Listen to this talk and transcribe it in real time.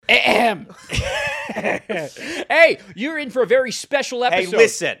damn. Hey, you're in for a very special episode. Hey,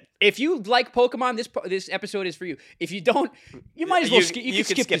 listen. If you like Pokemon, this episode is for you. If you don't, you might as well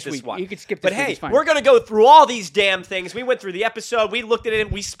skip this week. One. You can skip this But week. hey, we're going to go through all these damn things. We went through the episode. We looked at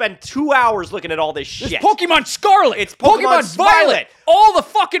it. We spent 2 hours looking at all this shit. It's Pokemon Scarlet. It's Pokemon Violet. All the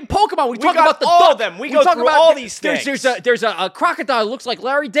fucking Pokemon. We talk got about the all duck. of them. We go through all these things. There's a crocodile that looks like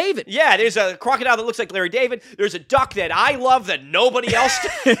Larry David. Yeah, there's a crocodile that looks like Larry David. There's a duck that I love that nobody else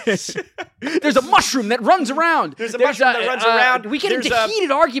does. There's a mushroom that runs around. There's a mushroom that runs around. We get into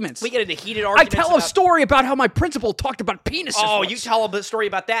heated arguments. I tell a story about how my principal talked about penises. Oh, once. you tell a story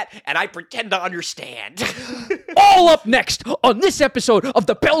about that, and I pretend to understand. All up next on this episode of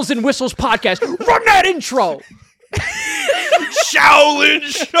the Bells and Whistles podcast. Run that intro. Shaolin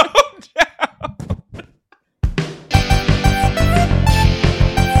Showdown.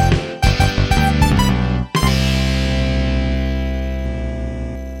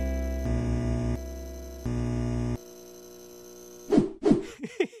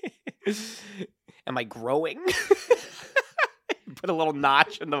 Am I growing? Put a little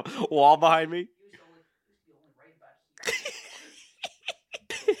notch in the wall behind me. You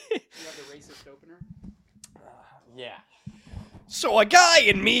have the racist opener? Yeah. So a guy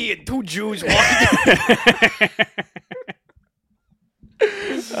and me and 2 Jews walked.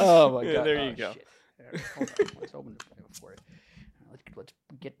 Oh my god! There you go. Shit. Hold on. Let's open the file for it. Let's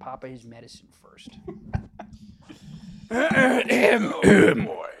get Papa his medicine first.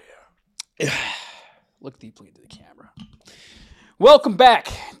 Boy. Look deeply into the camera. Welcome back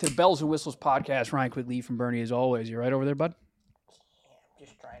to the Bells and Whistles podcast. Ryan Quigley from Bernie, as always. You right over there, bud?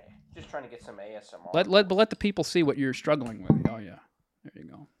 Just trying to get some ASMR. Let the people see what you're struggling with. Oh yeah, there you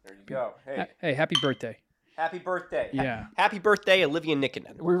go. There you go. Hey, happy birthday! Happy birthday. Yeah. Happy birthday, Olivia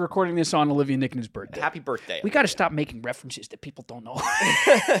Nickenen. We're recording this on Olivia Nickenen's birthday. Happy birthday. We got to stop making references that people don't know.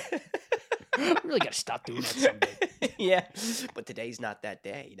 We really got to stop doing that someday. Yeah, but today's not that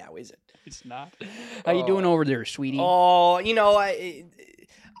day, now is it? It's not. How you doing over there, sweetie? Oh, you know,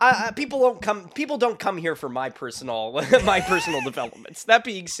 people don't come here for my personal developments. That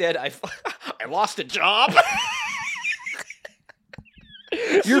being said, I lost a job.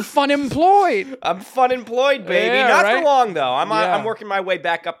 You're fun employed. I'm fun employed, baby. Yeah, Not right? for long though. I'm working my way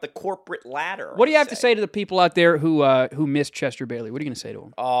back up the corporate ladder. What do you have to say to the people out there who missed Chester Bailey? What are you going to say to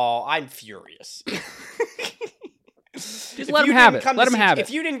them? Oh, I'm furious. Just let them have it. Let them have it. If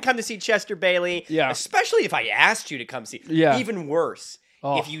you didn't come to see Chester Bailey, yeah. Especially if I asked you to come see, yeah. Even worse,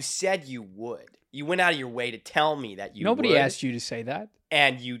 if you said you would. You went out of your way to tell me that you Nobody would. asked you to say that.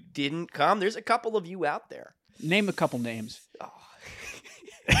 And you didn't come. There's a couple of you out there. Name a couple names. Oh.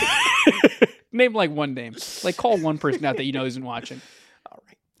 Name like one name. Like call one person out that you know isn't watching. All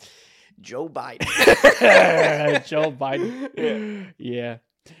right. Joe Biden. Joe Biden. Yeah.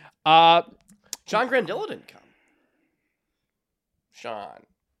 Sean Grandilla didn't come. Sean.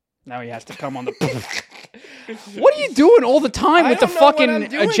 Now he has to come on the... What are you doing all the time with the fucking...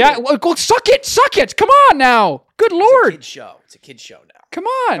 Go suck it. Come on now. Good Lord. It's a kid's show now. Come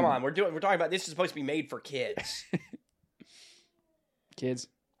on. Come on. We're talking about this is supposed to be made for kids. Kids.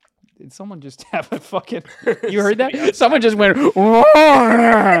 Did someone just have a fucking... You heard that? Someone just went...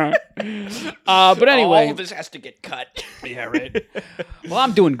 But anyway... All of this has to get cut. Yeah, right. Well,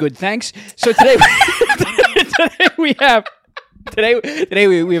 I'm doing good, thanks. So today we have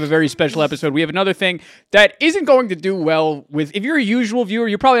a very special episode. We have another thing that isn't going to do well with... If you're a usual viewer,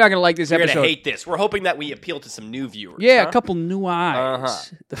 you're probably not going to like this episode. You're going to hate this. We're hoping that we appeal to some new viewers. Yeah, huh? a couple new eyes.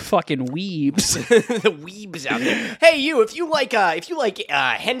 Uh-huh. The fucking weebs. The weebs out there. Hey, you! If you like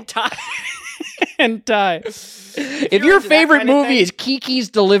hentai. Hentai. If your favorite movie is Kiki's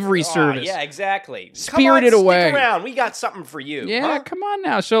Delivery Service. Yeah, exactly. Spirited Away. Stick around. We got something for you. Yeah, come on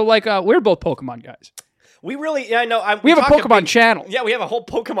now. So, we're both Pokemon guys. We really, I know. We have a Pokemon channel. Yeah, we have a whole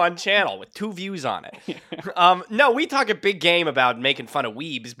Pokemon channel with 2 views on it. No, we talk a big game about making fun of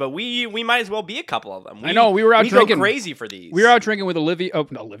weebs, but we might as well be a couple of them. I know, we were out drinking. We go crazy for these. We were out drinking with Olivia. Oh,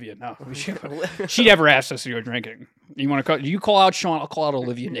 no, Olivia, no. She never asked us to go drinking. You call out Sean, I'll call out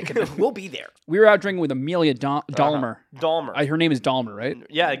Olivia Nickenen. We'll be there. We were out drinking with Amelia Dahmer. Dahmer. Her name is Dahmer, right?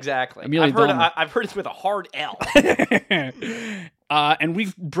 Yeah, exactly. Amelia Dahmer. I've heard it's with a hard L. And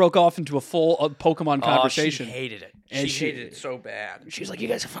we broke off into a full Pokemon conversation. She hated it. And she hated it so bad. She's like, you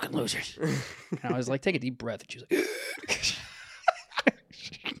guys are fucking losers. And I was like, take a deep breath. And she's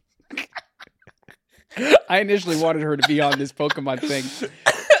like... I initially wanted her to be on this Pokemon thing.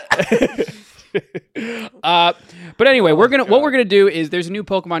 But anyway, what we're gonna do is there's a new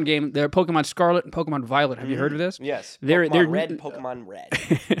Pokemon game. There, Pokemon Scarlet and Pokemon Violet. Have you heard of this? Yes. They're Red, Pokemon Red.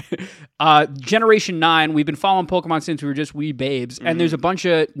 Generation 9. We've been following Pokemon since we were just wee babes, and there's a bunch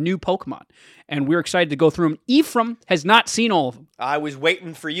of new Pokemon, and we're excited to go through them. Ephraim has not seen all of them. I was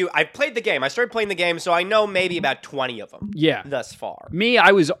waiting for you. I played the game. I started playing the game, so I know maybe about 20 of them. Yeah. Thus far. Me,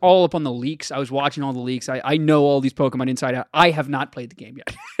 I was all up on the leaks. I was watching all the leaks. I know all these Pokemon inside out. I have not played the game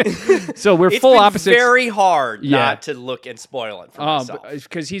yet. So we're full opposites. It's very hard not to look and spoil it for myself.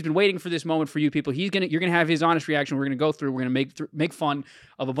 Because he's been waiting for this moment for you people. You're gonna have his honest reaction. We're gonna go through. We're gonna make fun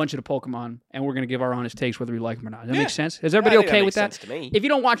of a bunch of the Pokemon, and we're gonna give our honest takes whether we like them or not. Does that make sense? Is everybody okay with that? Sense to me. If you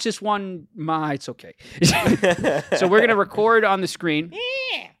don't watch this one, it's okay. So we're gonna record on the screen.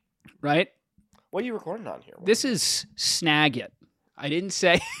 Yeah. Right? What are you recording on here? This is Snagit. I didn't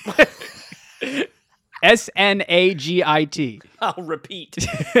say Snagit. I'll repeat.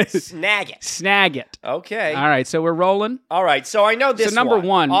 Snagit. Snagit. Okay. All right, so we're rolling. All right, so I know this. So number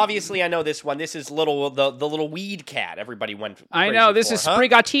one. Obviously, I know this one. This is the little weed cat. Everybody went. I know this is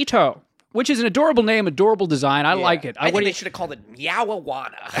Sprigatito, which is an adorable name, adorable design. I like it. I think they should have called it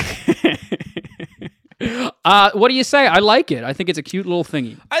Meowawana. What do you say? I like it. I think it's a cute little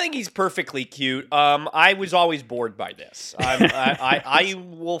thingy. I think he's perfectly cute. I was always bored by this. I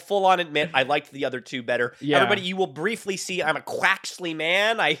will full on admit I liked the other two better. Yeah. Everybody, you will briefly see I'm a Quaxley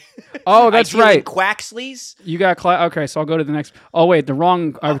man. That's right. Quaxleys. You got okay. So I'll go to the next. Oh wait, I clicked the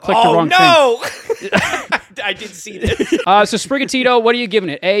wrong thing. Oh no! I did see this. So Sprigatito, what are you giving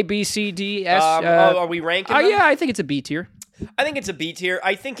it? A, B, C, D, S? Are we ranking them? Yeah, I think it's a B tier. I think it's a B tier.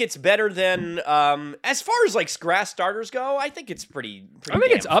 I think it's better than as far as like grass starters go. I think it's pretty. I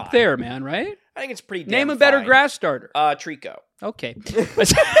think it's up there, man. Right? I think it's pretty. Name a better grass starter. Trico. Okay.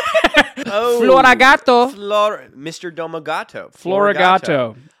 Floragato. Mr. Domogato.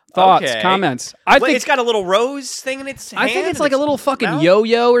 Floragato. Thoughts, comments. It's got a little rose thing in its hand. I think it's like a little fucking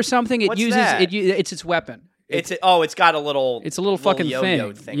yo-yo or something. It's its weapon. It's got a little. It's a little fucking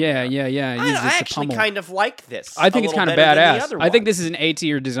thing. Yeah. I actually kind of like this. I think it's kind of badass. I think this is an A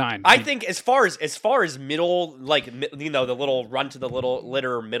tier design. I think as far as middle, like the little run to the little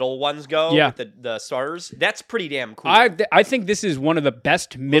litter middle ones go. Yeah. With the starters, that's pretty damn cool. I think this is one of the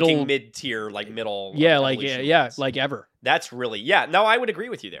best mid tier middle. Yeah, like ever. That's really No, I would agree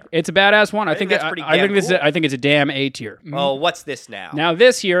with you there. It's a badass one. I think that's pretty. I think cool. I think it's a damn A tier. Oh, what's this now? Now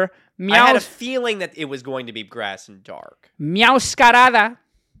this here. I had a feeling that it was going to be grass and dark. Meowscarada.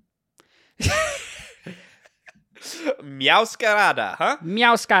 Meowscarada, huh?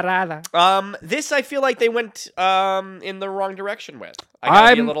 Meowscarada. This I feel like they went in the wrong direction with. I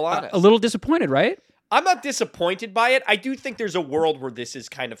gotta be a little honest. A little disappointed, right? I'm not disappointed by it. I do think there's a world where this is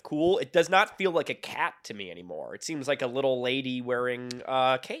kind of cool. It does not feel like a cat to me anymore. It seems like a little lady wearing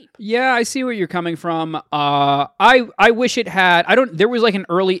a cape. Yeah, I see where you're coming from. I wish it had. There was like an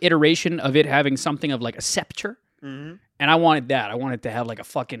early iteration of it having something of like a scepter. Mm-hmm. And I wanted that. I wanted to have like a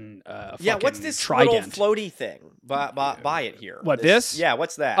fucking what's this trident. Little floaty thing? Buy it here. What, this? Yeah,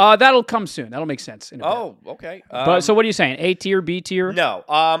 what's that? That'll come soon. That'll make sense. Okay. But so what are you saying? A tier, B tier? No.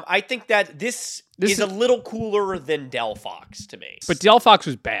 I think that this is a little cooler than Delphox to me. But Delphox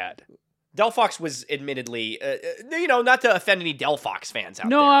was bad. Delphox was admittedly, not to offend any Delphox fans out there.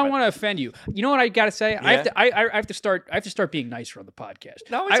 No, I want to offend you. You know what I got to say? Yeah. I have to start being nicer on the podcast.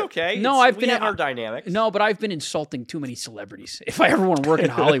 No, it's okay. No, we have our dynamics. No, but I've been insulting too many celebrities. If I ever want to work in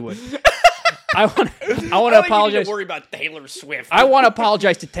Hollywood, I want to apologize. You need to worry about Taylor Swift. I want to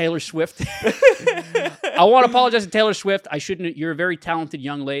apologize to Taylor Swift. I want to apologize to Taylor Swift. I shouldn't. You're a very talented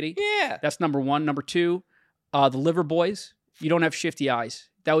young lady. Yeah, that's number one. Number two, the liver boys. You don't have shifty eyes.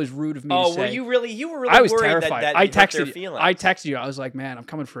 That was rude of me to say. Oh, you were really I was worried terrified. that I texted you. I was like, man, I'm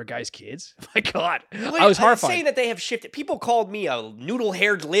coming for a guy's kids. My God. I was horrified. Saying that they have shifted. People called me a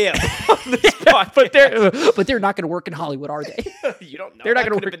noodle-haired lib on this podcast. But they're not going to work in Hollywood, are they? You don't know. They're not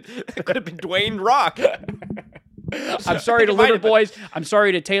going to work. That could have been Dwayne Rock. I'm sorry to Liver Boys. I'm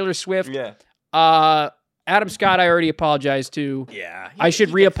sorry to Taylor Swift. Yeah. Adam Scott, I already apologized to. Yeah. I should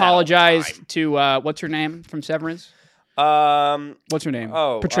re-apologize to, what's her name from Severance? What's her name?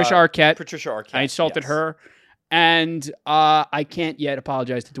 Patricia Arquette. Patricia Arquette. I insulted her, and I can't yet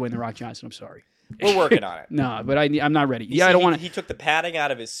apologize to Dwayne The Rock Johnson. I'm sorry. We're working on it. No, but I'm not ready. I don't want to. He took the padding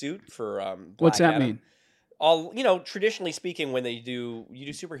out of his suit for. What's that mean? Traditionally speaking, when you do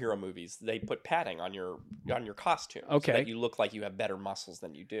superhero movies, they put padding on your costume, so that you look like you have better muscles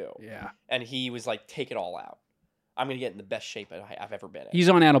than you do. Yeah. And he was like, "Take it all out. I'm going to get in the best shape I've ever been in." He's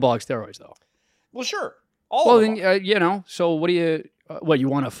on anabolic steroids, though. Well, sure. So what do you? What, you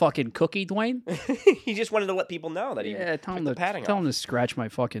want a fucking cookie, Dwayne? He just wanted to let people know that he tell him took the padding tell off. him to scratch my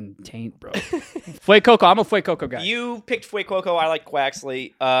fucking taint, bro. Fuecoco. I'm a Fuecoco guy. You picked Fuecoco. I like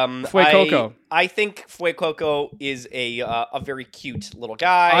Quaxley. Fuecoco. I think Fuecoco is a very cute little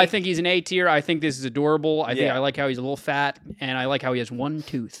guy. I think he's an A tier. I think this is adorable. I think Yeah. I like how he's a little fat, and I like how he has one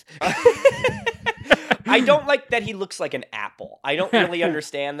tooth. I don't like that he looks like an apple. I don't really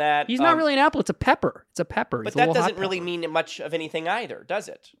understand that. He's not really an apple. It's a pepper. It's a pepper. But He's a that little hot doesn't really pepper. mean much of anything either, does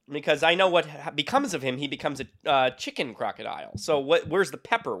it? Because I know what becomes of him. He becomes a chicken crocodile. So where's the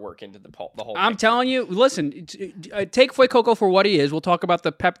pepper work into the whole I'm thing? telling you, listen, take Fuecoco for what he is. We'll talk about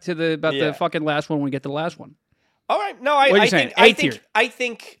the Yeah. fucking last one when we get to the last one. All right. No, What are you I saying? think A tier. I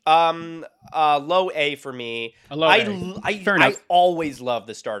think low A for me. A low A. Fair I enough. always love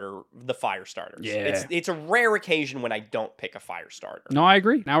the fire starters. Yeah. It's a rare occasion when I don't pick a fire starter. No, I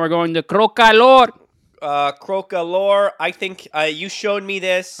agree. Now we're going to Crocalor. Crocalor, I think you showed me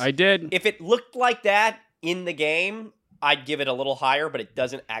this. I did. If it looked like that in the game, I'd give it a little higher, but it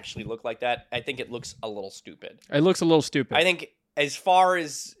doesn't actually look like that. I think it looks a little stupid. It looks a little stupid. I think as far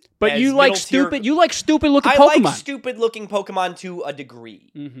as but as you like middle tier- stupid. You like stupid looking I Pokemon. like stupid looking Pokemon to a degree.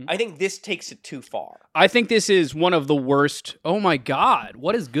 Mhm. I think this takes it too far. I think this is one of the worst. Oh my god,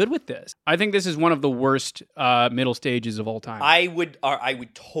 what is good with this? I think this is one of the worst middle stages of all time. I would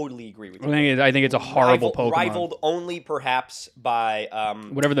totally agree with you. I think it's a horrible Pokemon. Rivaled only perhaps by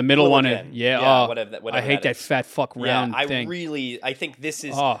Whatever the middle one is. Lilligant. Yeah. Whatever I hate that is. fat fuck round I thing. I think this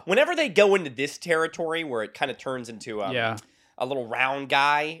is Oh. whenever they go into this territory where it kind of turns into a little round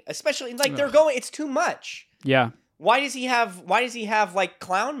guy, especially like they're going. It's too much. Yeah. Why does he have like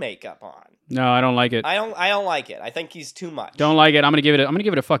clown makeup on? No, I don't like it. I don't like it. I think he's too much. Don't like it. I'm gonna give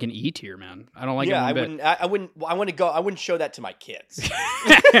it a fucking E tier, man. I don't like it one bit. I wouldn't show that to my kids.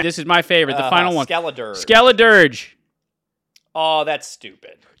 This is my favorite. The final one. Skeledirge. Skeledirge. Oh, that's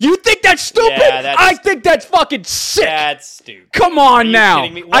stupid. You think that's stupid? Yeah, I think that's fucking sick. That's stupid. Come Are on you now.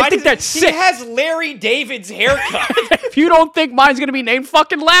 kidding me? Why I think does that's sick. He has Larry David's haircut. If you don't think mine's gonna be named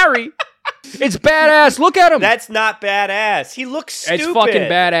fucking Larry, it's badass. Look at him. That's not badass. He looks stupid. It's fucking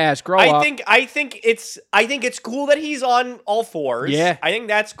badass. Grow up. I think it's cool that he's on all fours. Yeah. I think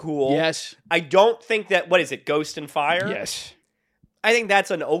that's cool. Yes. I don't think that what is it, Ghost and Fire? Yes. I think that's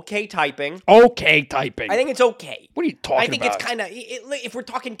an okay typing. Okay, typing. I think it's okay. What are you talking about? I think it's kind of if we're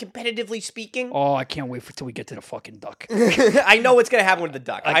talking competitively speaking. Oh, I can't wait till we get to the fucking duck. I know what's going to happen with the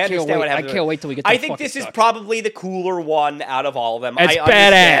duck. I understand what happens. I can't wait till we get to I the think fucking this is duck. probably the cooler one out of all of them. It's I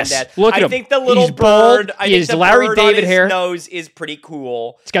understand badass. that. Look at I him. think the little He's bald. bird. I He think has the Larry bird David on his hair. nose is pretty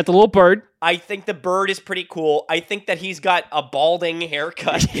cool. It's got the little bird. I think the bird is pretty cool. I think that he's got a balding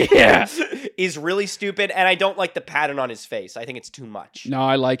haircut. Yeah. Is really stupid, and I don't like the pattern on his face. I think it's too much. No,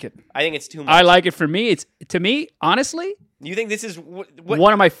 I like it. I think it's too much. I like it. For me, to me, honestly, You think this is what?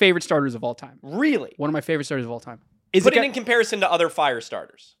 one of my favorite starters of all time. Really? One of my favorite starters of all time. Put it in comparison to other fire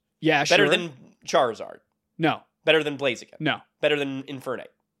starters. Yeah, Better sure. than Charizard. No, Better than Blaziken. no. Better than Infernape.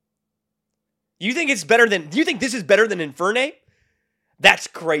 You think it's better than? Do you think this is better than Infernape? That's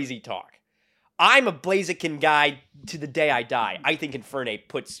crazy talk. I'm a Blaziken guy to the day I die. I think Infernape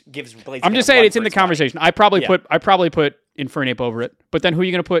gives Blaziken. I'm just a saying run it's in for the its money. conversation. I probably put Infernape over it. But then who are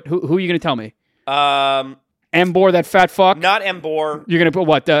you gonna put? Who are you gonna tell me? Embor, that fat fuck. Not Embor. You're gonna put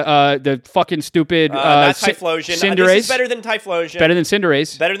what? The fucking stupid Not Typhlosion. Cinderace. This is better than Typhlosion. Better than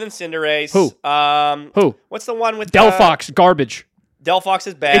Cinderace. Better than Cinderace. Who? Who? What's the one with Delphox, garbage. Delphox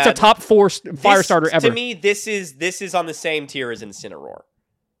is bad. It's a top 4 fire starter ever. To me, this is on the same tier as Incineroar.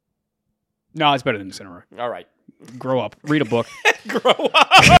 No, it's better than Incineroar. All right. Grow up. Read a book. Grow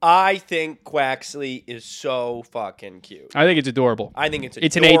up. I think Quaxley is so fucking cute. I think it's adorable. I think it's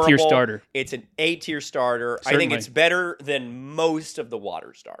It's an adorable. A-tier starter. It's an A-tier starter. I Certainly. think it's better than most of the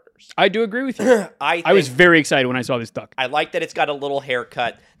water starters. I do agree with you. I was very excited when I saw this duck. I like that it's got a little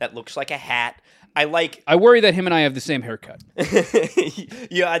haircut that looks like a hat. I worry that him and I have the same haircut.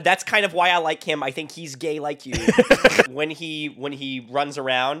 Yeah, that's kind of why I like him. I think he's gay like you. when he runs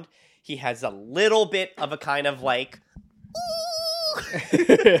around, he has a little bit of a kind of like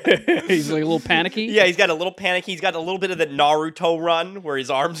He's like a little panicky. Yeah, he's got a little panic. He's got a little bit of the Naruto run where his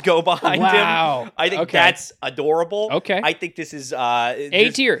arms go behind Wow. him. I think Okay. that's adorable. Okay. I think this is A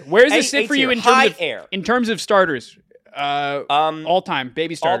tier. Where's this sit for you in terms of in terms of starters? All time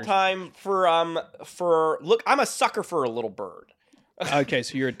baby starters. All time for look. I'm a sucker for a little bird. Okay,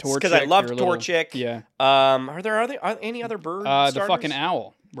 so you're a Torchic. Because I love you're a little- Torchic. Yeah. Are there any other bird starters? The fucking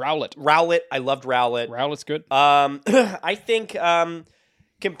owl, Rowlet. Rowlet. I loved Rowlet. Rowlet's good. I think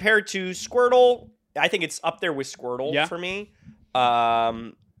compared to Squirtle, I think it's up there with Squirtle Yeah. for me.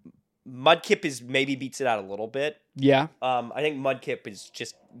 Mudkip is maybe beats it out a little bit. Yeah. I think Mudkip is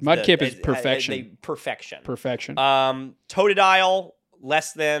just Mudkip is perfection. Perfection. Perfection. Totodile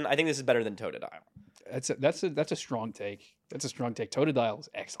less than. I think this is better than Totodile. That's a strong take. That's a strong take. Totodile is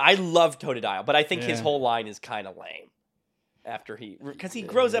excellent. I love Totodile, but I think his whole line is kind of lame. After because he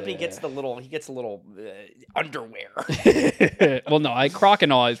grows up and he gets a little underwear. Well, no,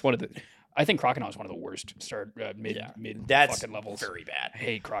 Croconaw is one of the. I think Croconaw is one of the worst mid that's fucking levels. Very bad. I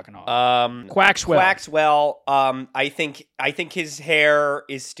hate Croconaw. Quaxwell. I think his hair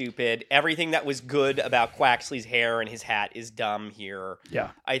is stupid. Everything that was good about Quaxley's hair and his hat is dumb here.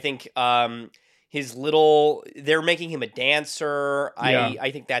 Yeah. I think they're making him a dancer. Yeah. I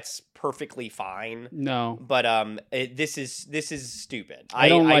think that's perfectly fine. No. But this is stupid.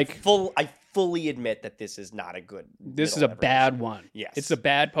 I fully admit that this is not a good. This is a bad one. Yes. It's a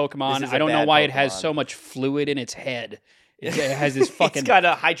bad Pokemon. I don't know why it has so much fluid in its head. It has this fucking. It's got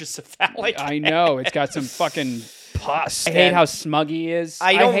a hydrocephalic. I know. It's got some fucking pus. I hate how smug he is.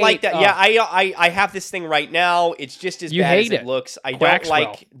 I don't like that. Yeah, I have this thing right now. It's just as bad as it looks. I don't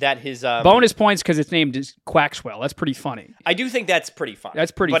like that his bonus points because it's named Quaxwell. That's pretty funny. I do think that's pretty funny.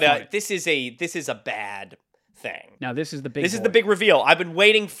 That's pretty funny. But this is a bad thing. Now this is the big. This is the big reveal. I've been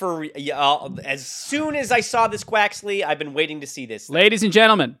waiting for as soon as I saw this Quaxley, I've been waiting to see this. Ladies and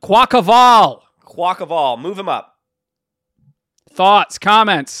gentlemen, Quaquaval. Move him up. Thoughts,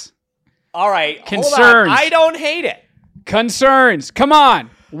 comments. All right, concerns. Hold on. I don't hate it. Concerns. Come on.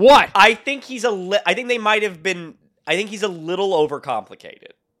 What? I think he's I think they might have been. I think he's a little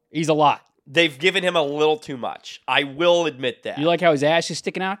overcomplicated. He's a lot. They've given him a little too much. I will admit that. You like how his ass is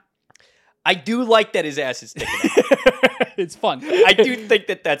sticking out? I do like that his ass is sticking out. It's fun. I do think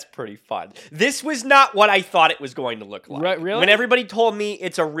that that's pretty fun. This was not what I thought it was going to look like. Really? When everybody told me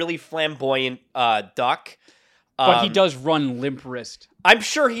it's a really flamboyant duck. But he does run limp wrist. I'm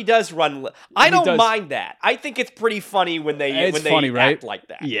sure he does run. I don't mind that. I think it's pretty funny when they act like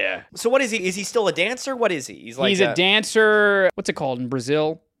that. Yeah. So what is he? Is he still a dancer? What is he? He's a dancer. What's it called in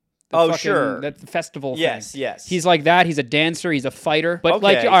Brazil? Sure. That's the festival thing. Yes. He's like that. He's a dancer. He's a fighter. But all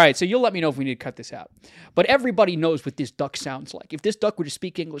right, so you'll let me know if we need to cut this out. But everybody knows what this duck sounds like. If this duck were to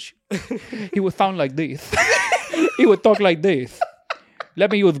speak English, he would sound like this. He would talk like this.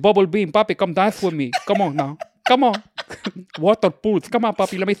 Let me use bubble beam, papi. Come dance with me. Come on now. Come on. Water pools. Come on,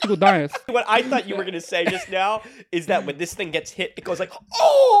 papi. Let me see you dance. What I thought you were going to say just now is that when this thing gets hit, it goes like,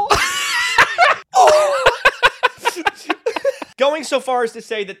 oh! Oh! Going so far as to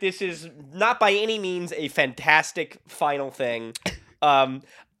say that this is not by any means a fantastic final thing. I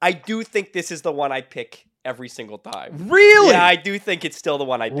do think this is the one I pick every single time. Really? Yeah, I do think it's still the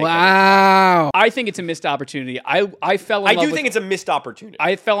one I pick. Wow. I think it's a missed opportunity. I fell in love with... think it's a missed opportunity.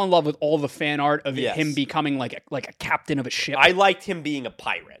 I fell in love with all the fan art of him becoming like a captain of a ship. I liked him being a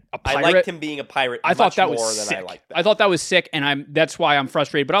pirate. I liked him being a pirate I thought that was more sick. than I liked that. I thought that was sick, and that's why I'm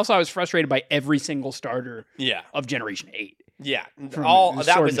frustrated. But also I was frustrated by every single starter of Generation 8. Yeah.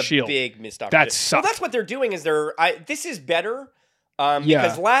 That was a big missed opportunity. That sucked. Well, that's what they're doing is this is better.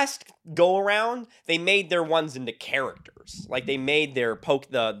 Because last go around, they made their ones into characters. Like they made their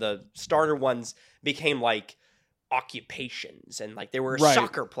the starter ones became like occupations, and like they were a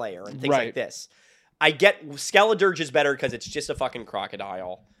soccer player and things like this. I get Skeledirge is better because it's just a fucking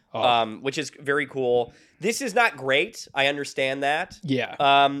crocodile, which is very cool. This is not great. I understand that. Yeah.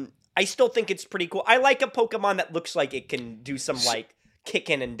 I still think it's pretty cool. I like a Pokemon that looks like it can do some like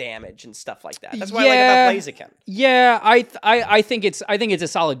kicking and damage and stuff like that. That's what I like about Blaziken. Yeah, I think it's a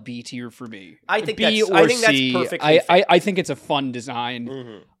solid B tier for me. I think B that's or I think C. that's perfectly fair. I think it's a fun design.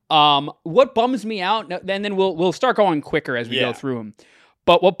 Mm-hmm. What bums me out, and then we'll start going quicker as we go through them.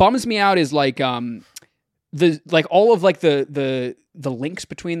 But what bums me out is like all of like the links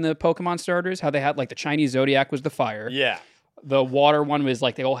between the Pokemon starters. How they had like the Chinese Zodiac was the fire. Yeah. The water one was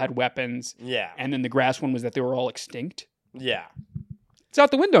like they all had weapons. Yeah. And then the grass one was that they were all extinct. Yeah. It's out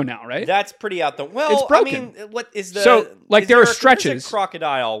the window now, right? That's pretty out the... Well, it's broken. I mean, what is the... So, like, there are stretches. There's a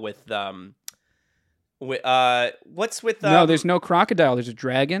crocodile with what's with... no, there's no crocodile. There's a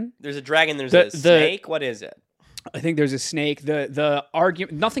dragon. There's a dragon. There's a snake. What is it? I think there's a snake. The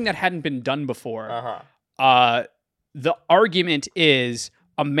argument... Nothing that hadn't been done before. Uh-huh. The argument is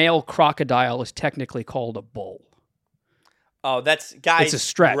a male crocodile is technically called a bull. Oh, that's... Guys, it's a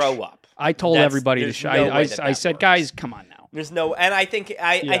stretch. Grow up. I told everybody to... I said, guys, come on now. There's no, and I think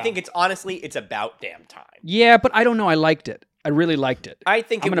it's honestly it's about damn time. Yeah, but I don't know. I liked it. I really liked it. I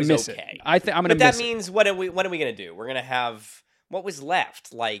think I'm it gonna was miss okay. It. I'm gonna But miss that means what are we gonna do? We're gonna have what was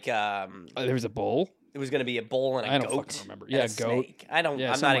left? Like there was a bull. It was gonna be a bull and a goat. I don't fucking remember. Yeah, a goat. Snake. I'm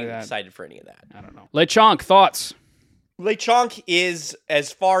not even excited for any of that. I don't know. Lechonk, thoughts? Lechonk is,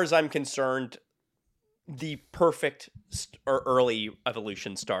 as far as I'm concerned, the perfect or early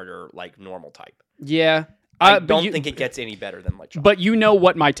evolution starter, like normal type. Yeah. I don't think it gets any better than Lechonk. But you know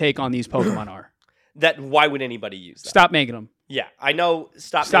what my take on these Pokemon are. Why would anybody use that? Stop making them. Yeah, I know.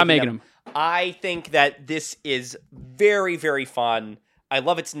 Stop making them. I think that this is very, very fun. I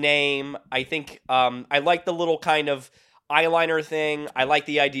love its name. I think I like the little kind of eyeliner thing. I like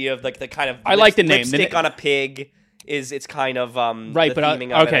the idea of like the kind of lipstick on a pig. It's kind of right, but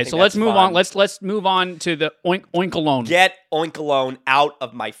okay. So let's move on. Let's move on to the Oinkologne. Get Oinkologne out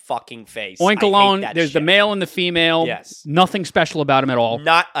of my fucking face. Oinkologne. There's the male and the female. Yes, nothing special about him at all.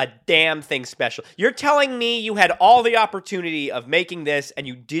 Not a damn thing special. You're telling me you had all the opportunity of making this and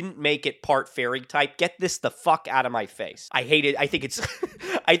you didn't make it part fairy type? Get this the fuck out of my face. I hate it. I think it's.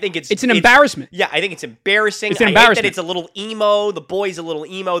 It's an embarrassment. Yeah, I think it's embarrassing. It's an embarrassment. I hate that it's a little emo. The boy's a little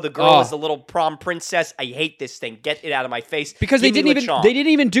emo. The girl is a little prom princess. I hate this thing. Get it out of my face. Because they didn't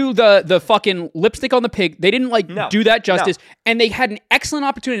even do the fucking lipstick on the pig. They didn't do that justice. No. And they had an excellent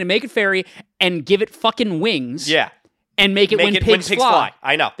opportunity to make it fairy and give it fucking wings. Yeah. And make it when pigs fly.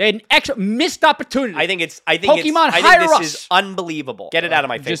 I know. They had an extra missed opportunity. I think Pokemon this is unbelievable. Get it out of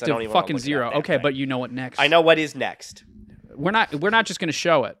my face. Just a fucking zero. Okay, but you know what next? I know what is next. We're not just going to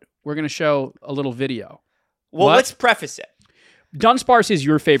show it. We're going to show a little video. Well, let's preface it. Dunsparce is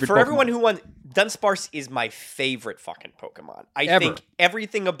your favorite For Pokemon. everyone who wants, Dunsparce is my favorite fucking Pokemon. I think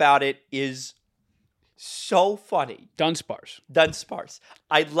everything about it is so funny. Dunsparce.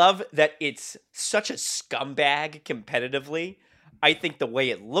 I love that it's such a scumbag competitively. I think the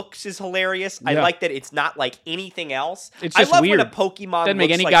way it looks is hilarious. Yeah. I like that it's not like anything else. It's just weird. When a Pokemon doesn't make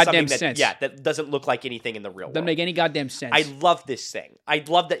any like goddamn sense. That doesn't look like anything in the real world. Doesn't make any goddamn sense. I love this thing. I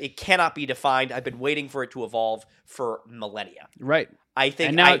love that it cannot be defined. I've been waiting for it to evolve for millennia. Right. I think.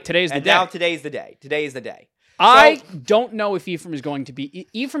 And now today's the day. Now today's the day. Today is the day. I don't know if Ephraim is going to be.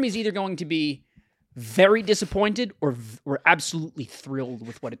 Ephraim is either going to be very disappointed or absolutely thrilled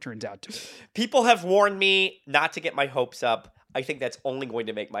with what it turns out to be. People have warned me not to get my hopes up. I think that's only going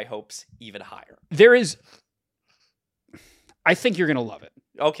to make my hopes even higher. I think you're going to love it.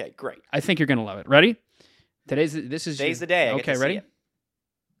 Okay, great. I think you're going to love it. Ready? Today's the day. Okay, ready?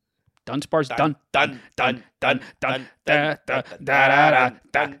 Dunsparce dun dun dun dun dun dun dun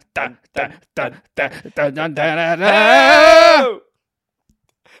dun dun dun dun.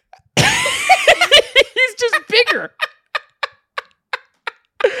 He's just bigger.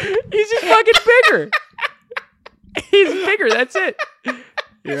 He's just fucking bigger. He's bigger. That's it.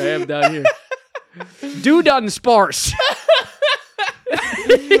 Here I am down here. Dunsparce.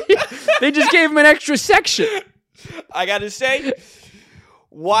 They just gave him an extra section. I gotta say,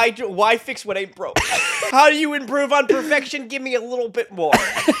 why fix what ain't broke? How do you improve on perfection? Give me a little bit more.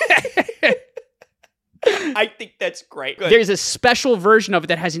 I think that's great. Good. There's a special version of it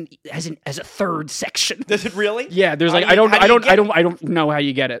that has a third section. Does it really? Yeah. There's I don't know how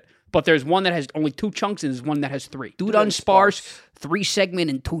you get it. But there's one that has only 2 chunks, and there's one that has 3. Dunsparce, 3-segment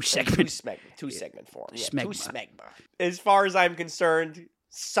and 2-segment. 2-segment form. Yeah, smegma. 2-smegma. As far as I'm concerned,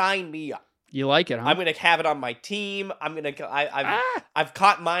 sign me up. You like it, huh? I'm gonna have it on my team. I've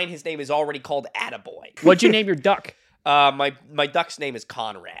caught mine. His name is already called Attaboy. What'd you name your duck? My duck's name is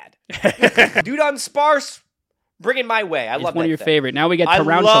Conrad. Dunsparce, bring it my way. I love that. One of your favorite. Now we get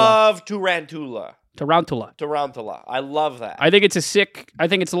Tarantula. I love Tarantula. Tarantula. I love that. I think it's I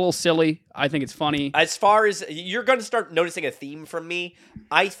think it's a little silly. I think it's funny. As far as you're going to start noticing a theme from me,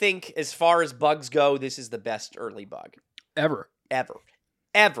 I think as far as bugs go, this is the best early bug. Ever.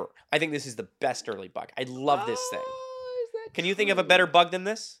 I think this is the best early bug. I love this thing. Can you think of a better bug than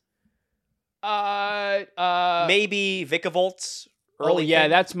this? Maybe Vicavolt's early thing?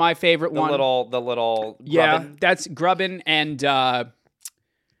 That's my favorite one. The little Grubbin. Yeah, that's Grubbin and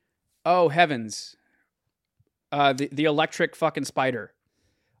oh heavens. The electric fucking spider.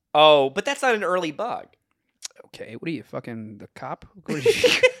 Oh, but that's not an early bug. Okay, what are you, fucking the cop?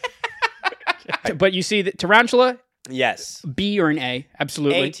 But you see, the Tarantula, yes. B or an A,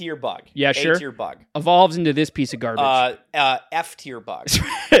 absolutely. A tier bug. Yeah, sure. A tier bug. Evolves into this piece of garbage. F tier bug.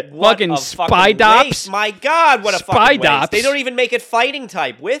 Fucking Spidops. My God, what a fucking waste. They don't even make it fighting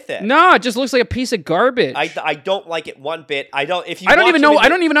type with it. No, it just looks like a piece of garbage. I don't like it one bit. I don't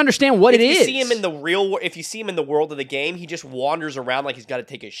even understand what it is. If you see him in the if you see him in the world of the game, he just wanders around like he's got to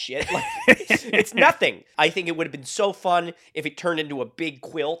take a shit. Like, it's nothing. I think it would have been so fun if it turned into a big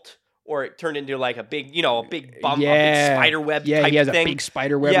quilt. Or it turned into like a big bump, a big spider web type thing. Yeah, he has a big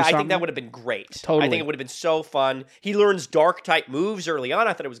spider web or something. I think that would have been great. Totally. I think it would have been so fun. He learns dark type moves early on.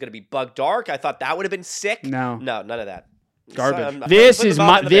 I thought it was going to be bug dark. I thought that would have been sick. No, none of that. Garbage. This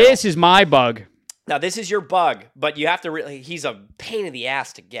is my bug. Now, this is your bug, but you have to really... He's a pain in the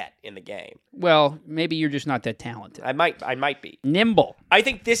ass to get in the game. Well, maybe you're just not that talented. I might be. Nimble. I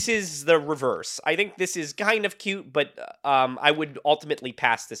think this is the reverse. I think this is kind of cute, but I would ultimately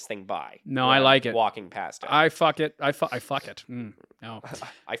pass this thing by. No, I like it. Walking past it. I fuck it. I fuck it. No.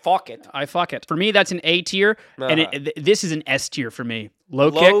 I fuck it. I fuck it. For me, that's an A tier, and this is an S tier for me.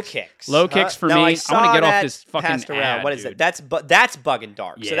 Low kicks. Low kicks for now, me. I want to get off this fucking passed around. ad, What is dude. it? That's bug and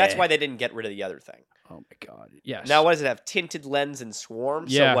dark. So that's Yeah. why they didn't get rid of the other thing. Oh my god. Yes. Now, what does it have? Tinted lens and swarm.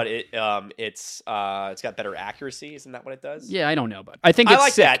 Yeah. So what it's got better accuracy. Isn't that what it does? Yeah, I don't know, but I think it's I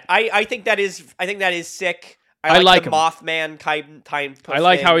like sick. that. I think that is sick. I like the him. Mothman type. I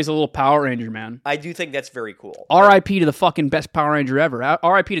like thing. how he's a little Power Ranger, man. I do think that's very cool. R.I.P. to the fucking best Power Ranger ever.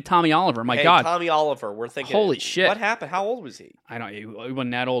 R.I.P. to Tommy Oliver. My Hey, God. Tommy Oliver. We're thinking. Holy shit. What happened? How old was he? I don't. He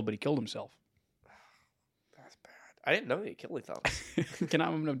wasn't that old, but he killed himself. That's bad. I didn't know he killed himself.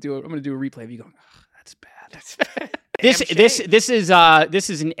 I'm gonna do a replay of you going. Oh, that's bad. That's bad. This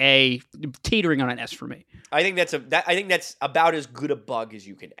is an A, teetering on an S for me. I think that's about as good a bug as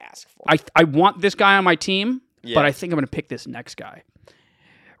you can ask for. I want this guy on my team, Yeah. but I think I'm gonna pick this next guy.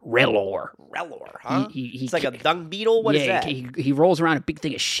 Relor. Relor, huh? He it's like a dung beetle. What is that? He rolls around a big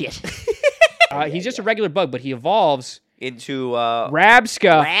thing of shit. He's just a regular bug, but he evolves into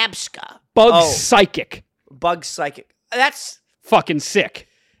Rabska. Bug Psychic. Bug Psychic. That's fucking sick.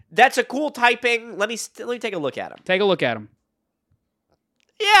 That's a cool typing. Let me take a look at him. Take a look at him.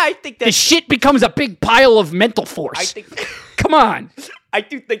 Yeah, I think that the shit becomes a big pile of mental force. I think. Come on. I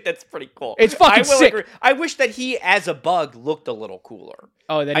do think that's pretty cool. It's fucking sick. Agree. I wish that he, as a bug, looked a little cooler.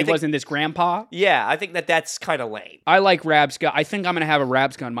 Oh, that he wasn't this grandpa? Yeah, I think that's kind of lame. I like Rabska. I think I'm going to have a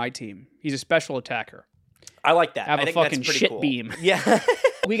Rabska on my team. He's a special attacker. I like that. Have I a think fucking that's pretty shit cool. beam. Yeah.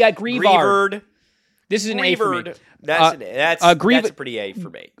 We got Greavard. This is an A for me. That's a pretty A for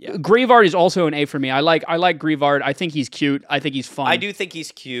me. Yeah. Greavard is also an A for me. I like Greavard. I think he's cute. I think he's fun. I do think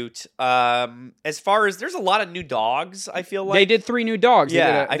he's cute. As far as there's a lot of new dogs, I feel like they did 3 new dogs.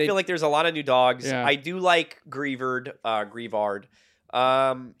 Yeah, I feel like there's a lot of new dogs. Yeah. I do like Greavard.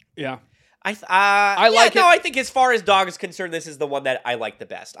 Yeah. I like it. it. I think as far as dog is concerned, this is the one that I like the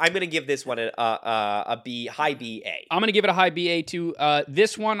best. I'm going to give this one a B, high B, A. I'm going to give it a high B, A too.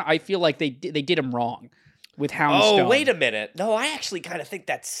 This one, I feel like they did him wrong with Houndstone. Oh, wait a minute. No, I actually kind of think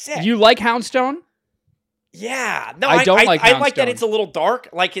that's sick. You like Houndstone? Yeah. No, I don't like I like that Houndstone. it's a little dark.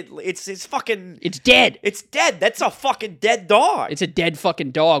 Like it's fucking... It's dead. It's dead. That's a fucking dead dog. It's a dead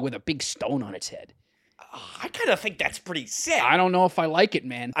fucking dog with a big stone on its head. I kind of think that's pretty sick. I don't know if I like it,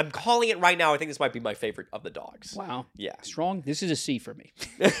 man. I'm calling it right now. I think this might be my favorite of the dogs. Wow. Yeah. Strong. This is a C for me.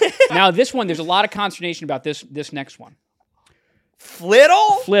 Now, this one, there's a lot of consternation about this next one.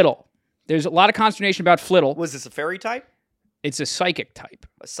 Flittle. There's a lot of consternation about Flittle. Was this a fairy type? It's a psychic type.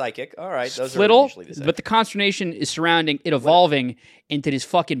 A psychic. All right. Those Flittle, are usually the same. but the consternation is surrounding it evolving into this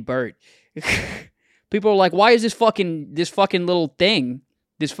fucking bird. People are like, why is this fucking little thing,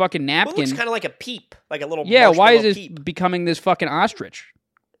 this fucking napkin? Well, it looks kind of like a peep, like a little why is this peep. becoming this fucking ostrich?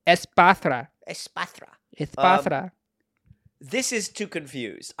 Espathra. This is too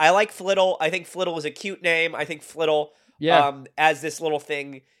confused. I like Flittle. I think Flittle is a cute name. I think Flittle, as this little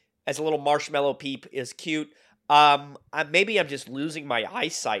thing, as a little marshmallow peep, is cute. Maybe I'm just losing my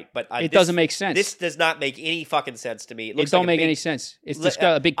eyesight, but it doesn't make sense. This does not make any fucking sense to me. It don't make any sense. It's just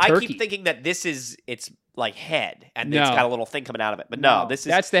got a big turkey. I keep thinking that it's like head, and it's got a little thing coming out of it. But no,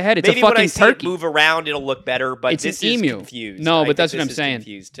 that's the head. It's maybe a fucking when I see turkey. It move around, it'll look better. But it's this an emu. Is confused. No, but I that's think what I'm this is saying.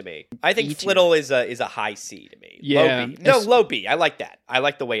 Confused to me. I think Flittle is a high C to me. Yeah. Low B. No, low B. I like that. I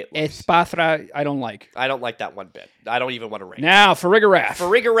like the way it looks. Espathra, I don't like. I don't like that one bit. I don't even want to rate. Now, Farigiraf.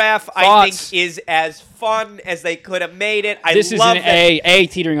 Farigiraf, I think, is as fun as they could have made it. This is an A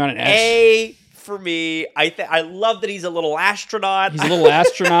teetering on an S. A for me. I love that he's a little astronaut. He's a little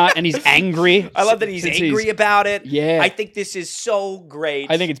astronaut, and he's angry. I love that he's angry about it. Yeah. I think this is so great.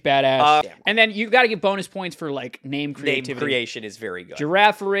 I think it's badass. And then you got to get bonus points for like name creativity. Name creation is very good.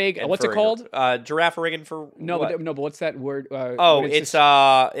 Giraffarig. What's it called? Giraffarig for but what's that word? It's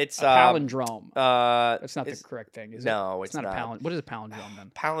a palindrome. That's not the correct thing, is it? No, it's not. not. A palindrome. What is a palindrome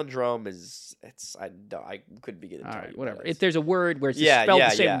then? Palindrome is I couldn't begin to tell you. Whatever. If there's a word where it's spelled the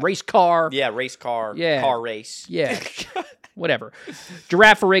same, race car. Yeah, race car. Yeah. Car race. Yeah. Whatever.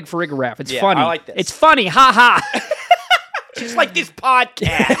 Giraffarig for Farigiraf. It's funny. I like this. It's funny. Ha ha. Just like this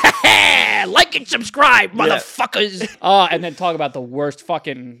podcast. Like and subscribe, motherfuckers. And then talk about the worst.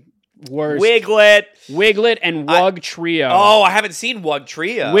 Wiglet and Wug Trio. Oh, I haven't seen Wug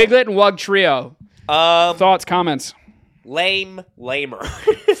Trio. Wiglet and Wug Trio. Thoughts, comments? Lamer.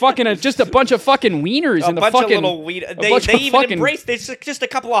 Fucking just a bunch of fucking wieners and the bunch fucking of little They even embrace. It's just a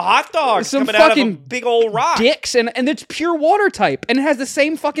couple of hot dogs some coming out of a fucking big old rock. dicks, and it's pure water type, and it has the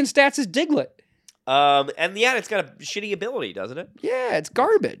same fucking stats as Diglett. And yeah, it's got a shitty ability, doesn't it? Yeah, it's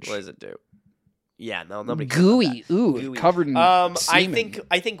garbage. What does it do? Yeah, no, nobody. Gooey, Gooey. covered in semen.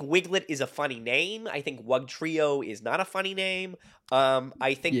 I think Wiglet is a funny name. I think Wugtrio is not a funny name.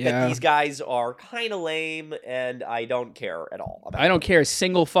 I think that these guys are kind of lame, and I don't care at all about. I don't care a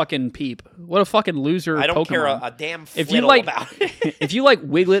single fucking peep. What a fucking loser! I don't Pokemon. care a damn flittle if you like, about it. If you like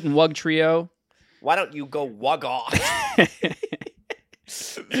Wiglet and Wugtrio, why don't you go wug off?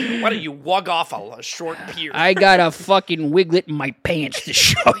 Why don't you wug off a short period? I got a fucking Wiglet in my pants to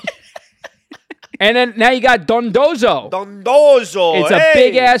show you. And then now you got Dondozo. Dondozo. It's a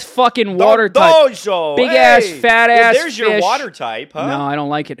big ass fucking water Dondozo, type. Big ass, fat ass. There's your fish. water type, huh? No, I don't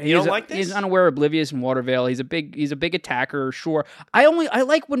like it. You don't like this? He's unaware, oblivious, and water veil. He's a big attacker. Sure, I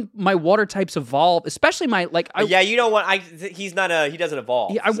like when my water types evolve, especially my like. Yeah, you know what? He doesn't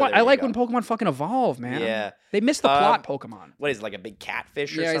evolve. Yeah, I like when Pokemon fucking evolve, man. Yeah, they missed the plot. Pokemon. What is it, like a big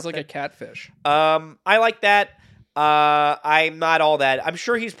catfish? Or yeah, something? he's like a catfish. I like that. I'm not all that. I'm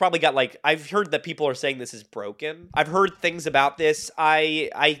sure he's probably got like. I've heard that people are saying this is broken. I've heard things about this.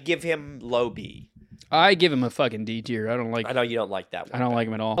 I give him low B. I give him a fucking D tier. I don't like. I know you don't like that one. I don't like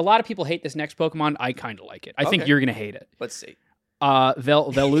him at all. A lot of people hate this next Pokemon. I kind of like it. I think you're gonna hate it. Let's see.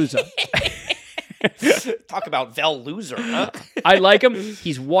 Veluza. Talk about Veluza, huh? I like him.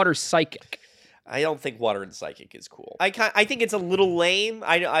 He's water psychic. I don't think water and psychic is cool. I think it's a little lame.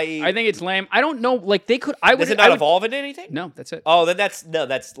 I think it's lame. I don't know. Like they could. Does it not evolve into anything? No, that's it. Oh, then that's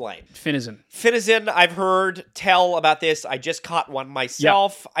lame. Finizen. I've heard tell about this. I just caught one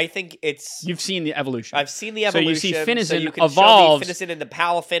myself. Yeah. I think it's. You've seen the evolution. I've seen the evolution. So you see Finizen so you can evolves. Show me Finizen and the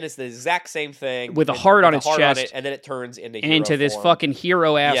Palafin is the exact same thing with a heart on its chest, and then it turns into this fucking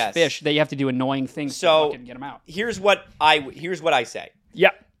hero ass fish that you have to do annoying things to fucking get him out. Here's what I say. Yeah,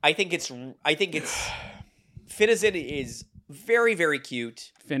 I think it's. Finizen is very, very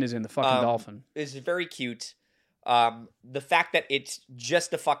cute. Finizen, the fucking dolphin. Is very cute. The fact that it's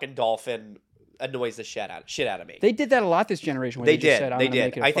just a fucking dolphin annoys the shit out of me. They did that a lot this generation. When they did. They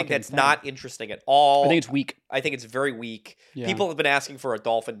did. I think that's not interesting at all. I think it's weak. I think it's very weak. Yeah. People have been asking for a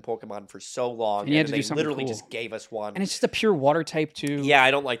dolphin Pokemon for so long, and they literally just gave us one. And it's just a pure water type too. Yeah,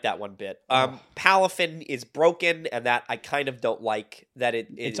 I don't like that one bit. Palafin is broken, and that I kind of don't like. That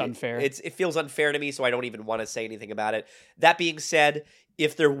it's unfair. It feels unfair to me, so I don't even want to say anything about it. That being said,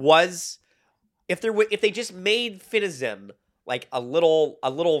 if they just made Finizen like a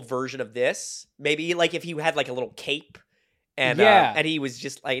little version of this, maybe like if he had like a little cape and he was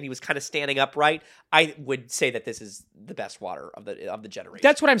just like, and he was kind of standing upright, I would say that this is the best water of the generation.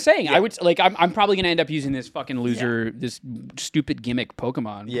 That's what I'm saying. Yeah. I would like I'm probably gonna end up using this fucking loser, this stupid gimmick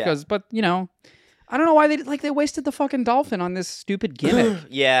Pokemon because, but you know, I don't know why they wasted the fucking dolphin on this stupid gimmick.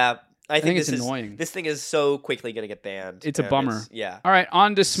 Yeah. I think it's annoying. This thing is so quickly going to get banned. It's a bummer. Yeah. All right,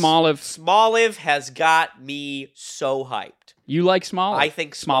 on to Smoliv. Smoliv has got me so hyped. You like Smoliv? I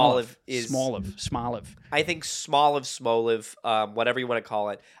think Smoliv is... Smoliv. I think Smoliv, whatever you want to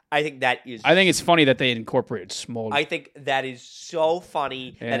call it. I think that is... I think it's funny that they incorporated Smoliv. I think that is so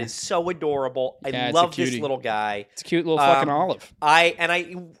funny. Yeah. That is so adorable. I love this little guy. It's a cute little fucking olive.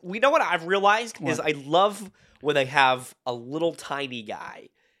 We know what I've realized is I love when they have a little tiny guy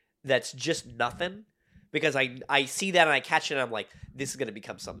that's just nothing, because I see that and I catch it and I'm like, this is going to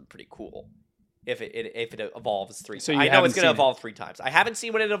become something pretty cool if it evolves 3 times. I know it's going to evolve 3 times. I haven't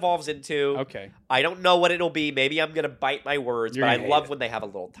seen what it evolves into. Okay. I don't know what it'll be. Maybe I'm going to bite my words, but I love when they have a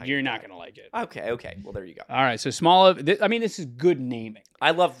little tiny You're not going to like it. Okay. Well, there you go. All right, so Smoliv, this is good naming.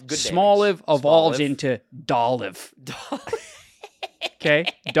 I love good naming. Smoliv evolves into Doliv. Okay,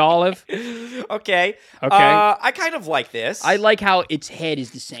 Doliv. Okay. I kind of like this. I like how its head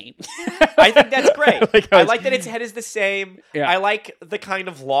is the same. I think that's great. I like that its head is the same. Yeah. I like the kind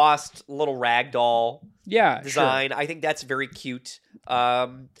of lost little ragdoll design. Sure. I think that's very cute.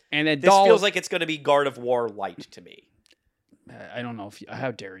 And then this feels like it's going to be God of War light to me. I don't know if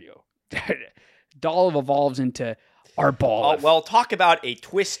how dare you. Doliv evolves into Arboliv. Oh, well, talk about a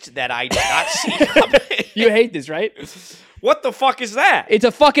twist that I did not see coming. You hate this, right? What the fuck is that? It's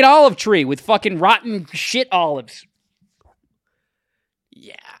a fucking olive tree with fucking rotten shit olives.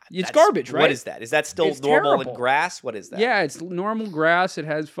 Yeah. It's garbage, right? What is that? Is that still normal in grass? What is that? Yeah, it's normal grass. It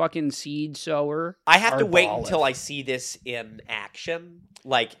has fucking seed sower. I have to wait until I see this in action,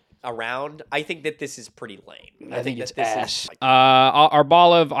 like around. I think that this is pretty lame. I think it's ass.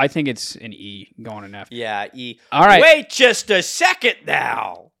 Arboliv, I think it's an E going an F. Yeah, E. All right. Wait just a second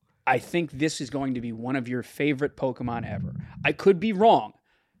now. I think this is going to be one of your favorite Pokemon ever. I could be wrong.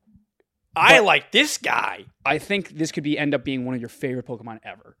 I like this guy. I think this could end up being one of your favorite Pokemon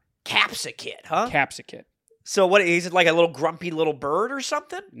ever. Capsicum, huh? Capsicum. So what is it, like a little grumpy little bird or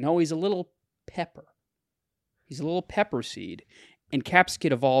something? No, he's a little pepper. He's a little pepper seed. And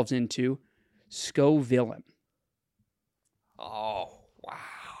Capsicum evolves into Scovillain. Oh,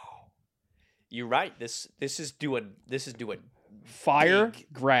 wow. You're right. This is doing Fire, big.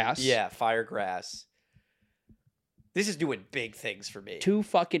 grass. Yeah, fire grass. This is doing big things for me. 2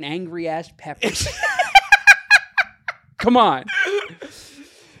 fucking angry ass peppers. Come on.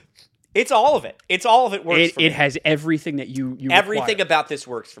 It's all of it. It's all of it works for me. It has everything that you Everything require. about this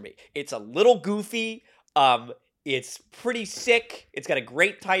works for me. It's a little goofy. It's pretty sick. It's got a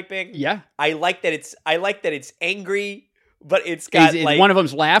great typing. Yeah. I like that it's angry, but it's got like one of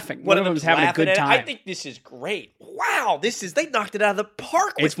them's laughing. One of them's having a laughing good at it. time. I think this is great. Wow, they knocked it out of the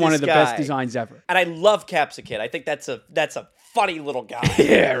park with It's one this of the guy. best designs ever. And I love Capsicum. I think that's a funny little guy.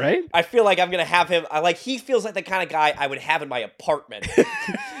 Yeah, right? I feel like I'm gonna have him. He feels like the kind of guy I would have in my apartment,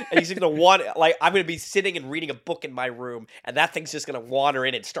 and he's gonna I'm gonna be sitting and reading a book in my room, and that thing's just gonna wander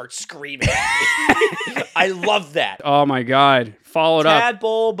in and start screaming at me. I love that. Oh my god. Followed up.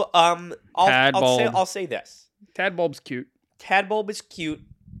 Tadbulb. I'll say this. Tadbulb's cute. Tadbulb is cute.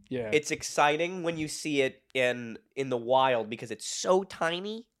 Yeah. It's exciting when you see it in the wild because it's so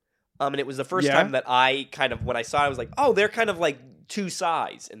tiny. And it was the first time that I when I saw it, I was like, oh, they're kind of like 2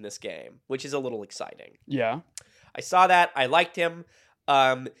 size in this game, which is a little exciting. Yeah. I saw that. I liked him.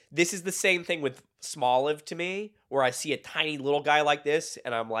 This is the same thing with Smoliv to me, where I see a tiny little guy like this,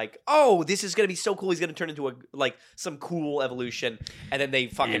 and I'm like, oh, this is going to be so cool. He's going to turn into some cool evolution. And then they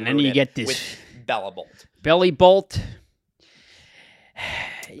fucking And then you get this with Bellibolt. Bellibolt.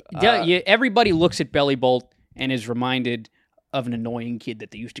 Everybody looks at Bellibolt and is reminded of an annoying kid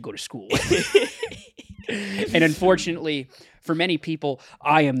that they used to go to school with. And unfortunately, for many people,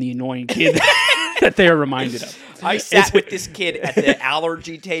 I am the annoying kid that they are reminded of. I sat with this kid at the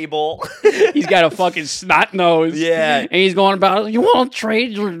allergy table. He's got a fucking snot nose. Yeah. And he's going about, you want to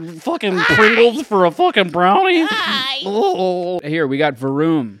trade your fucking Pringles for a fucking brownie? Hi. Oh. Here, we got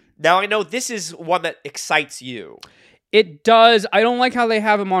Varoom. Now, I know this is one that excites you. It does. I don't like how they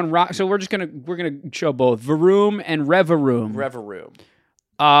have him on rock. So we're gonna show both Varoom and Revaroom. Revaroom.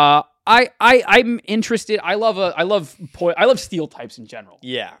 I'm interested. I love steel types in general.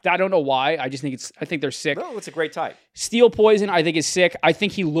 Yeah. I don't know why. I think they're sick. No, it's a great type. Steel Poison, I think, is sick. I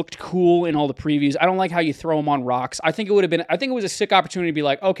think he looked cool in all the previews. I don't like how you throw him on rocks. I think it was a sick opportunity to be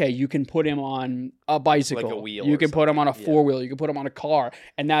like, okay, you can put him on a bicycle. Like a wheel You or can put him on a something. four-wheel. You can put him on a car,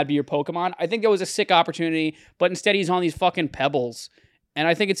 and that'd be your Pokemon. I think that was a sick opportunity, but instead he's on these fucking pebbles. And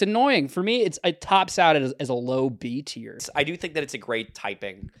I think it's annoying. For me, it tops out as a low B tier. I do think that it's a great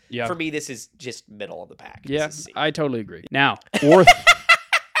typing. Yeah. For me, this is just middle of the pack. Yeah, This is C. I totally agree. Now,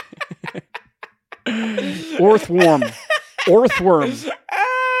 Orthworm.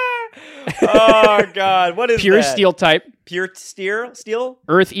 Oh, God. What is Pure that? steel type. Pure steel?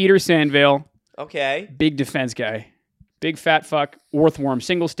 Earth Eater Sandvale. Okay. Big defense guy. Big fat fuck. Orthworm.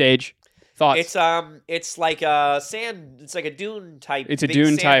 Single stage. Thoughts? It's like a dune type. It's a big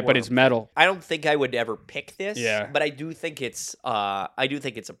dune type, but sandworm. it's metal. I don't think I would ever pick this. Yeah. But I do think it's a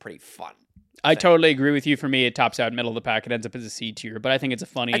pretty fun. I totally agree with you. For me, it tops out middle of the pack. It ends up as a C tier, but I think it's a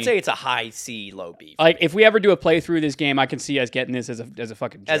funny. I'd say it's a high C, low B. Like, if we ever do a playthrough of this game, I can see us getting this as a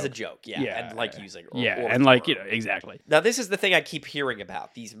fucking joke. As a joke, yeah. And like using exactly. Now, this is the thing I keep hearing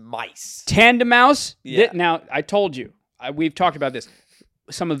about, these mice. Tandemouse. Yeah. Now, I told you, we've talked about this.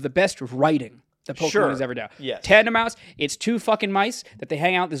 Some of the best writing the Pokemon Sure. has ever done. Yes. Tandemouse, it's 2 fucking mice that they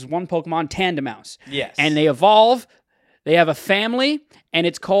hang out. This is one Pokemon, Tandemouse. Yes. And they evolve. They have a family, and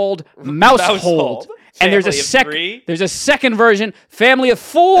it's called Mousehold. And there's Family of 3. a second version, Family of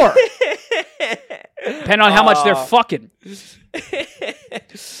 4. Depending on how much they're fucking.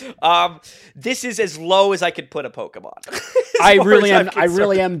 This is as low as I could put a Pokemon. I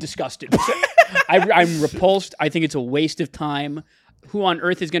really am disgusted. I'm repulsed. I think it's a waste of time. Who on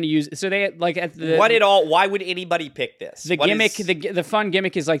earth is going to use? So they like at the Why would anybody pick this? the What gimmick? is- The fun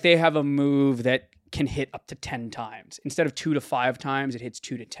gimmick is like they have a move that can hit up to 10 times instead of 2 to 5 times. It hits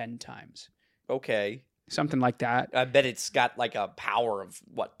 2 to 10 times. Okay. Something like that. I bet it's got like a power of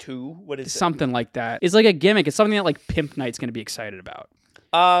 2? What is it? Something like that. It's like a gimmick. It's something that like Pimp Knight's going to be excited about.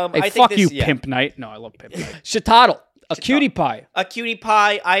 Hey, I fuck think you, this, yeah. Pimp Knight. No, I love Pimp Knight. Shitottle, a cutie pie. A cutie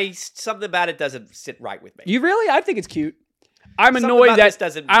pie. Something about it doesn't sit right with me. You really? I think it's cute. I'm Something annoyed about that this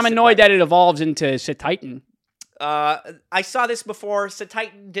doesn't I'm sit annoyed right. that it evolves into Shititan. I saw this before.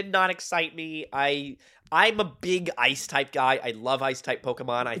 Titan did not excite me. I'm a big ice type guy. I love ice type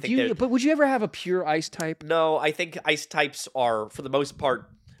Pokemon. But would you ever have a pure ice type? No, I think ice types are, for the most part,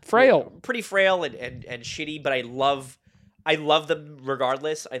 Frail. pretty frail and shitty. But I love them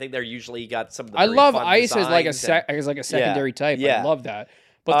regardless. I think they're usually got some of the. I very love fun ice as like a secondary type. I love that.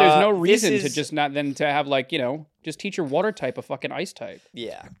 But there's no reason to just not then to have just teach your water type a fucking ice type.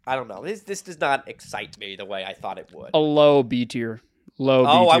 Yeah, I don't know. This does not excite me the way I thought it would. A low B tier. Low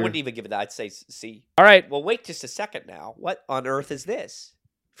B tier. Oh, I wouldn't even give it that. I'd say C. All right. Well, wait just a second now. What on earth is this?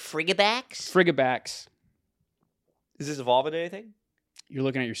 Frigibax? Frigibax. Does this evolve into anything? You're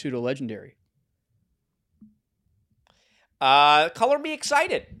looking at your pseudo-legendary. Color me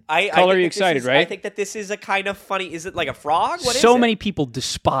excited. Color you excited, right? I think that this is a kind of funny. Is it like a frog? What is it? So many people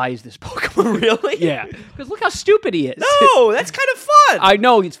despise this Pokemon. Really? Yeah. Because look how stupid he is. No, that's kind of fun. I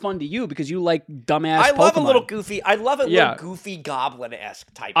know it's fun to you because you like dumbass Pokemon. love a little goofy. I love a little goofy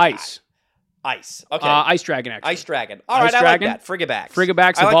goblin-esque type. Ice. Guy. Ice. Okay. Ice Dragon, actually. Ice Dragon. All right, I like that. Frigibax.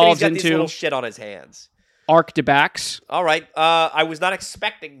 Frigibax I like evolves that he's got into these little shit on his hands. Arctibax. All right. I was not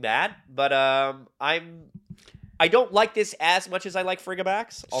expecting that, but I don't like this as much as I like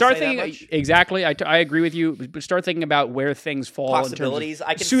Frigibax. Start thinking exactly. I agree with you. But start thinking about where things fall. Possibilities. In terms of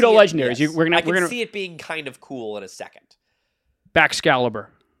I can pseudo legendaries. Yes. We're I gonna see it being kind of cool in a second. Baxcalibur.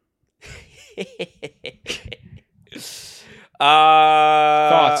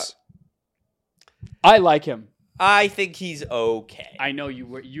 Thoughts? I like him. I think he's okay. I know you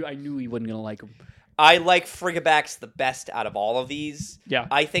were. I knew you wasn't gonna like him. I like Frigibax the best out of all of these. Yeah.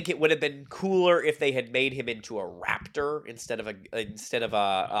 I think it would have been cooler if they had made him into a raptor instead of a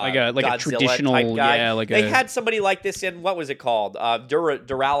like a Godzilla traditional type guy. Yeah, they had somebody like this in what was it called?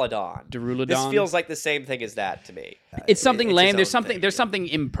 Duraludon. Duraludon. This feels like the same thing as that to me. It's something lame. There's something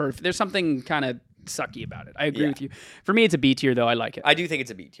imperfect. There's something kind of sucky about it. I agree with you. For me, it's a B tier though. I like it. I do think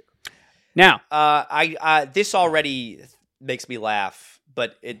it's a B tier. Now, this already makes me laugh.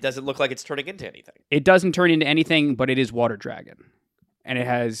 But it doesn't look like it's turning into anything. It doesn't turn into anything, but it is Water Dragon. And it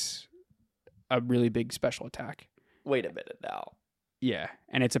has a really big special attack. Wait a minute now. Yeah,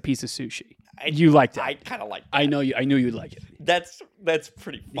 and it's a piece of sushi. You like that. I kind of like that. I knew you'd like it. That's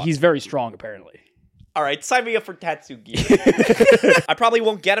pretty fun. He's very strong, apparently. All right, sign me up for Tatsugi. I probably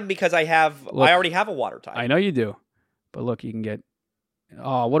won't get him because I already have a water type. I know you do. But look, you can get...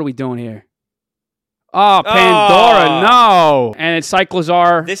 Oh, what are we doing here? Oh, Pandora, no! And it's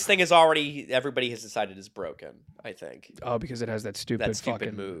Cyclizar. This thing is already, everybody has decided is broken, I think. Oh, because it has that stupid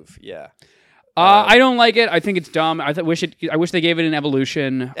fucking move, yeah. I don't like it. I think it's dumb. I wish they gave it an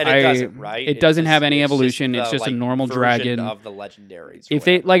evolution. And it doesn't, right? It doesn't have any evolution. It's just a normal dragon. Of the legendaries. If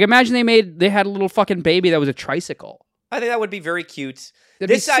imagine they had a little fucking baby that was a tricycle. I think that would be very cute.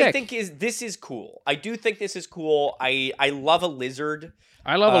 This I think is cool. I do think this is cool. I love a lizard.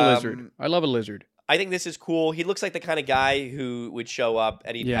 I love a lizard. I think this is cool. He looks like the kind of guy who would show up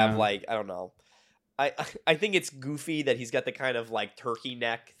and he'd have I don't know. I think it's goofy that he's got the kind of turkey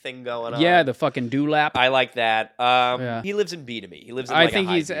neck thing going on. Yeah, the fucking dewlap. I like that. He lives in B to me. He lives in I think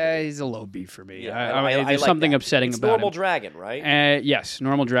he's a low B for me. Yeah, there's like something that. upsetting it's about normal him. dragon, right? Yes,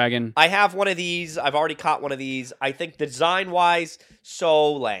 normal dragon. I have one of these. I've already caught one of these. I think design-wise,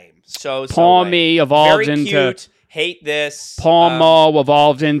 so lame. So Pawmi evolves very into... cute. Hate this. Pawmo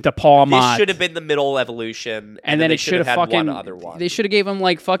evolved into Pawmot. This should have been the middle evolution, and then it should have fucking. One other one. They should have gave him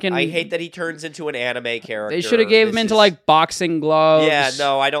fucking. I hate that he turns into an anime character. They should have gave him into boxing gloves. Yeah,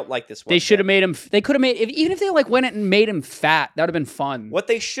 no, I don't like this one. They should have made him. They could have made even if they went and made him fat. That would have been fun. What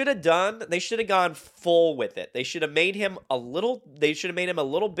they should have done, they should have gone full with it. They should have made him a little. They should have made him a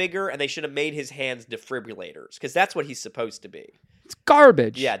little bigger, and they should have made his hands defibrillators because that's what he's supposed to be. It's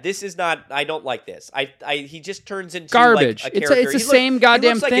garbage. Yeah, this is not. I don't like this. He just turns into garbage. A character. It's the same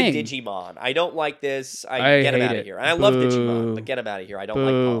goddamn thing. thing. He looks like a Digimon. I don't like this. Get him out of here. And I love Digimon, but get him out of here. I don't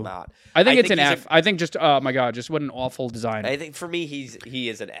like Pawmot. I think it's an F. I think just oh my god, just what an awful design. I think for me he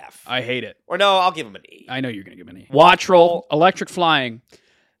is an F. I hate it. Or no, I'll give him an E. I know you're gonna give him an E. Wattrel, electric flying.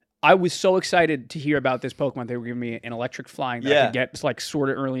 I was so excited to hear about this Pokemon. They were giving me an electric flying that I could get sort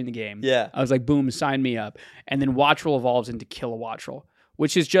of early in the game. Yeah. I was like, boom, sign me up. And then Wattrel evolves into Kilowattrel,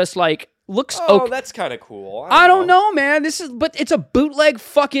 which is just looks okay. Oh, that's kind of cool. I don't know, man. But it's a bootleg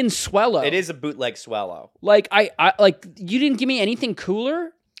fucking Swellow. It is a bootleg Swellow. I you didn't give me anything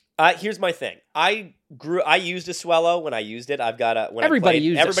cooler? Here's my thing. I used a Swellow when I used it. I've got a everybody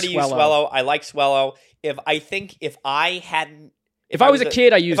used Swellow. I like Swellow. If I was a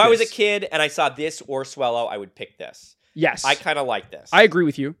kid and I saw this or Swellow, I would pick this. Yes. I kind of like this. I agree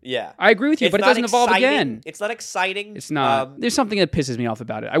with you. Yeah. I agree with you, but it doesn't evolve again. It's not exciting. It's not. There's something that pisses me off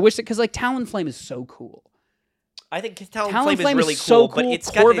about it. I wish because Talonflame is so cool. I think Talonflame Talonflame is really is so cool, but cool.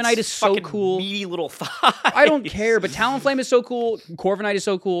 it's got Corviknight its is so fucking cool. meaty little thighs. I don't care, but Talonflame is so cool. Corviknight is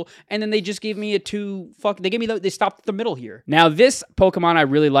so cool. And then they just gave me they stopped the middle here. Now, this Pokemon I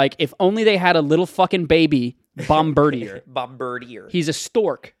really like. If only they had a little fucking baby, Bombardier. Bombardier. He's a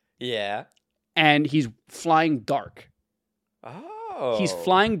stork, Yeah. and he's flying dark. Oh. He's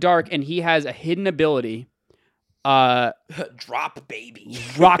flying dark, and he has a hidden ability, Drop baby.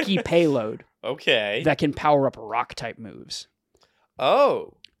 Rocky Payload, Okay. that can power up rock-type moves.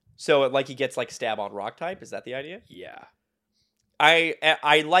 Oh. So like he gets like stab on rock type? Is that the idea? Yeah.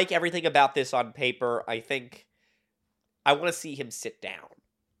 I like everything about this on paper. I think I want to see him sit down.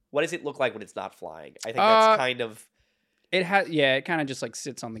 What does it look like when it's not flying? I think that's kind of... It kind of just like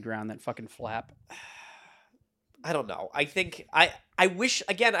sits on the ground, that fucking flap. I don't know. I think I wish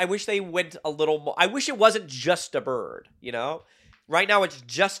they went a little more. I wish it wasn't just a bird, you know? Right now it's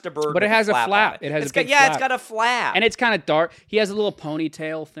just a bird. But it has a flap. On It has a big flap. flap. It's got a flap. And it's kind of dark. He has a little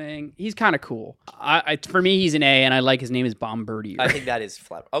ponytail thing. He's kind of cool. For me, he's an A, and I like his name is Bombardier. I think that is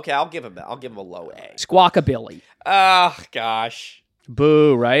flap. Okay, I'll give him that. I'll give him a low A. Squawkabilly. Oh gosh.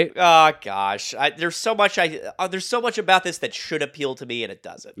 Boo, right? Oh gosh. There's so much about this that should appeal to me and it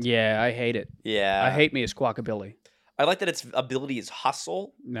doesn't. Yeah, I hate it. Yeah. I hate me a Squawkabilly. I like that its ability is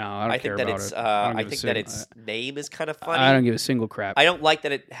hustle. No, I don't care about it. I think that its name is kind of funny. I don't give a single crap. I don't like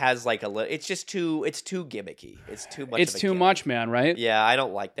that it has like it's just too gimmicky. It's too much. It's too much, man, right? Yeah, I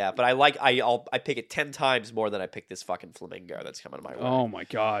don't like that. But I pick it 10 times more than I pick this fucking flamingo that's coming my way. Oh my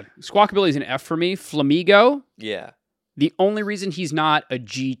god. Squawkabilly's an F for me. Flamigo. Yeah. The only reason he's not a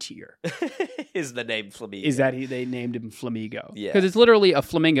G tier is the name Flamingo. is that they named him Flamigo. Yeah. Because it's literally a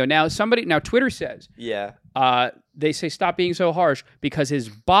flamingo. Now Twitter says, yeah. They say stop being so harsh because his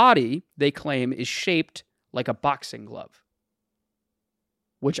body, they claim, is shaped like a boxing glove.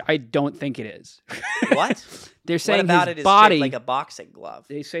 Which I don't think it is. What? They're saying what about his it body, is shaped like a boxing glove?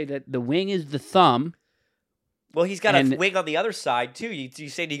 They say that the wing is the thumb. Well, he's got a wing on the other side, too. You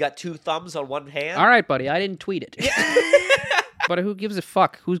saying he got 2 thumbs on one hand? All right, buddy. I didn't tweet it. But who gives a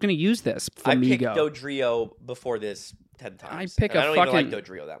fuck? Who's going to use this? Flamigo. I picked Dodrio before this 10 times. I don't even like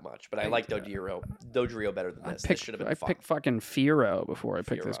Dodrio that much, but I like Dodrio better than this. This should have been fun. I picked fucking Fearow before I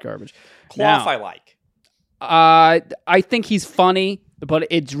picked this garbage. Cloth I like. I think he's funny, but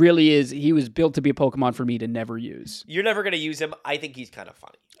it really is. He was built to be a Pokemon for me to never use. You're never going to use him. I think he's kind of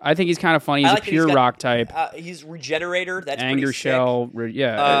funny. I think he's kind of funny. He's a pure rock type. He's Regenerator. That's Anger pretty Shell. Sick.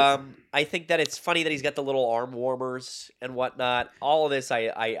 Yeah. I think that it's funny that he's got the little arm warmers and whatnot. All of this,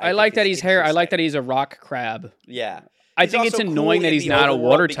 I like that he's hair. I like that he's a rock crab. Yeah. I think it's annoying that he's not a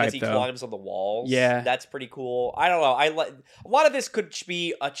water type, because he though. climbs on the walls. Yeah, that's pretty cool. I don't know. I like a lot of this could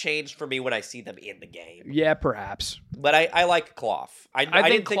be a change for me when I see them in the game. Yeah, perhaps. But I like Cloth. I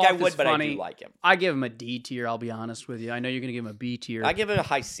didn't think I would, but I do like him. I give him a D tier. I'll be honest with you. I know you're gonna give him a B tier. I give him a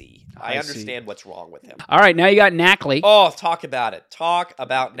high C. I understand what's wrong with him. All right, now you got Knackley. Oh, talk about it. Talk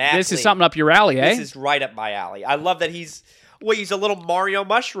about Knackley. This is something up your alley, eh? This is right up my alley. I love that he's a little Mario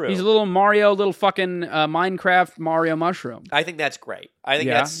mushroom. He's a little fucking Minecraft Mario mushroom. I think that's great. I think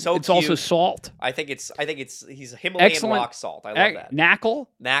that's so it's cute. Also salt. He's Himalayan rock salt. I love that.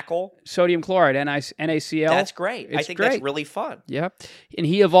 Knackle. Sodium chloride, NaCl. That's great. I think that's really fun. Yep. And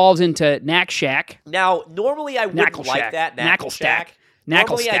he evolves into Knackshack. Now, normally I wouldn't like that. Knackle-Stack.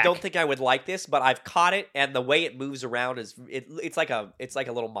 Normally I don't think I would like this, but I've caught it, and the way it moves around it's like a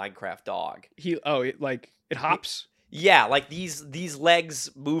little Minecraft dog. It hops. Yeah, like these legs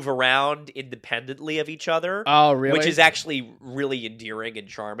move around independently of each other. Oh, really? Which is actually really endearing and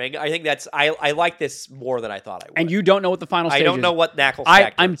charming. I think I like this more than I thought I would. And you don't know what the final stage is. I don't know what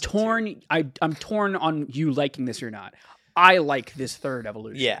Knackle-Stack I'm torn. I'm torn on you liking this or not. I like this third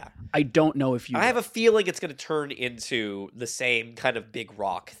evolution. Yeah. I don't know if you... I have a feeling it's going to turn into the same kind of big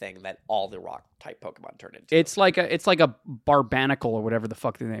rock thing that all the rock type Pokemon turn into. It's like a Barbanacle or whatever the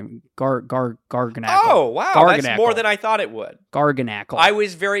fuck the name. Garganacle. Oh, wow. Garganacle. That's more than I thought it would. Garganacle. I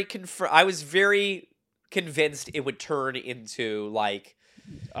was very convinced it would turn into like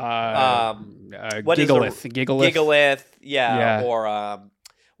Gigalith. Gigalith. Yeah. Or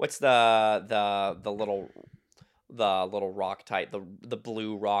what's the little rock type, the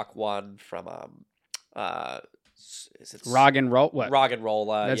blue rock one from is it Roggenrola? What?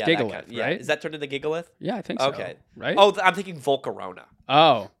 Roggenrola. That's Gigalith, right? Is that turned into Gigalith? Yeah, I think so. Okay. Right? Oh, I'm thinking Volcarona.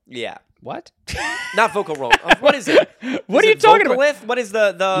 Oh. Yeah. What? Not Volcarona. What is it? What are you talking about? What is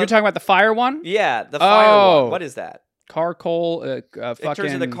the You're talking about the fire one? Yeah, the fire one. What is that? Carcoal, It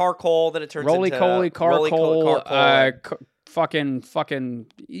turns into Carcoal, then it turns Roly-Coly, into... Carcoal,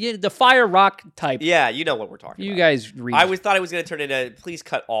 the fire rock type. Yeah, you know what we're talking You about. guys read. I thought it was going to turn into, please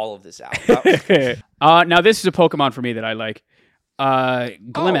cut all of this out. Now this is a Pokemon for me that I like.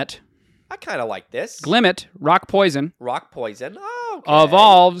 Glimmet. I kind of like this. Glimmet, rock poison, Rock poison. Oh, okay.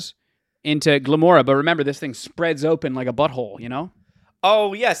 evolves into Glimora. But remember, this thing spreads open like a butthole, you know?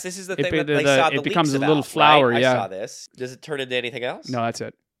 Oh, yes. This is the thing that they saw the it becomes leaks a little about, flower, right? yeah. I saw this. Does it turn into anything else? No, that's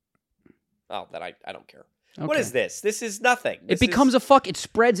it. Oh, then I don't care. Okay. What is this? This is nothing. It becomes it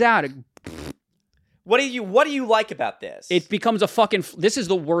spreads out. What do you like about this? It becomes this is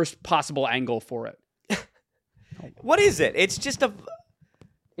the worst possible angle for it. What is it? It's just a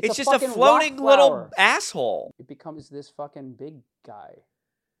It's just a floating little asshole. It becomes this fucking big guy.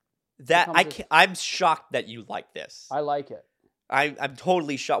 I'm shocked that you like this. I like it. I'm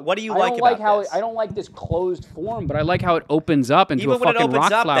totally shocked. What do you like about this? I don't like this closed form, but I like how it opens up into Even a fucking when it opens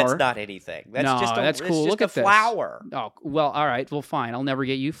rock up, flower. That's not anything. That's No, just that's cool. Look at this. flower. Oh, well, all right. Well, fine. I'll never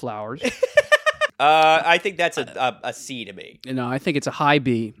get you flowers. I think that's a C to me. No, I think it's a high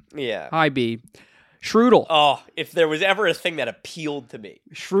B. Yeah. High B. Shroodle. Oh, if there was ever a thing that appealed to me,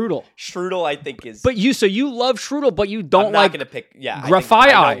 Shroodle, I think is. But you love Shroodle, but you don't I'm not like. Gonna pick. Yeah, Grafai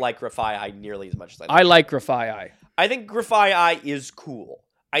I don't like Grafai nearly as much as I like Grafai. I think Grafai is cool.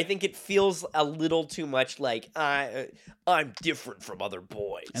 I think it feels a little too much like I'm different from other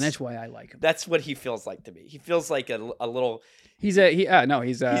boys, and that's why I like him. That's what he feels like to me. He feels like a little. He's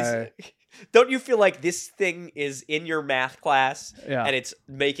Don't you feel like this thing is in your math class and it's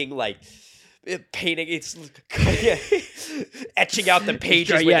making like painting? It's etching out the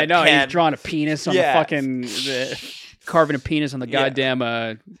pages. With a pen. He's drawing a penis on the fucking. Carving a penis on the goddamn.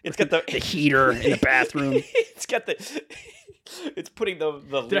 It's got the heater in the bathroom. It's putting the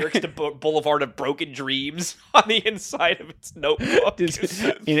lyrics to Boulevard of Broken Dreams on the inside of its notebook.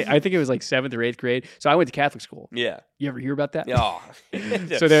 I think it was like 7th or 8th grade. So I went to Catholic school. Yeah. You ever hear about that? Oh.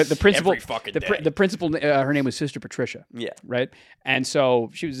 So the principal, every fucking day. The principal, her name was Sister Patricia. Yeah. Right. And so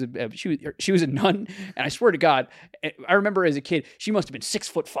she was a nun, and I swear to God, I remember as a kid, she must have been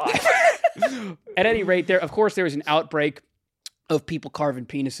 6'5". At any rate, there was an outbreak of people carving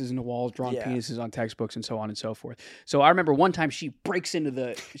penises in the walls, drawing penises on textbooks, and so on and so forth. So I remember one time she busts into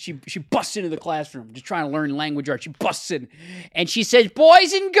the classroom, just trying to learn language arts. She busts in, and she says,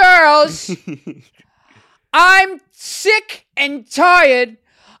 "Boys and girls, I'm sick and tired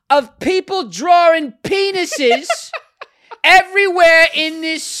of people drawing penises everywhere in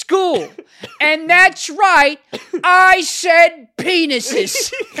this school. And that's right, I said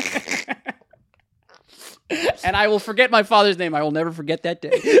penises." And I will forget my father's name. I will never forget that day.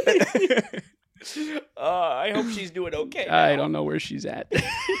 I hope she's doing okay now. I don't know where she's at.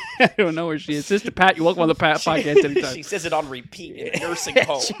 I don't know where she is. Sister Pat, you're welcome on the podcast anytime. She says it on repeat in a nursing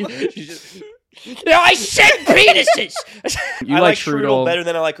home. I said penises! I like Shroodle better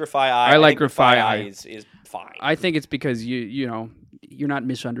than I like Grafai. I like Grafai is fine. I think it's because you're not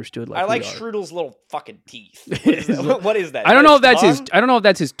misunderstood like I like we are. Shroodle's little fucking teeth. What is that? I don't know if that's his. I don't know if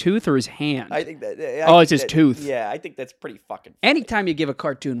that's his tooth or his hand. I think that. It's his tooth. Yeah, I think that's pretty fucking. Funny. Anytime you give a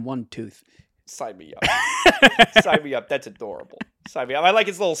cartoon one tooth, sign me up. Sign me up. That's adorable. Sign me up. I like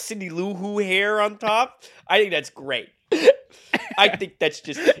his little Cindy Lou Who hair on top. I think that's great. I think that's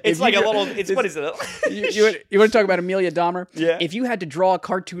just. It's like a little. What is it? You want to talk about Amelia Dahmer? Yeah. If you had to draw a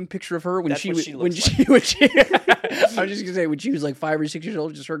cartoon picture of her when That's she what was she looks like. I was just gonna say when she was like 5 or 6 years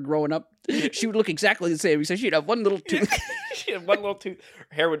old, just her growing up, she would look exactly the same. So she'd have one little tooth. She had one little tooth. Her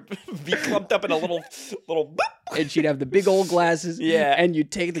hair would be clumped up in a little. And she'd have the big old glasses. Yeah. And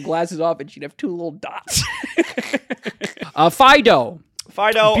you'd take the glasses off, and she'd have 2 little dots. Fido.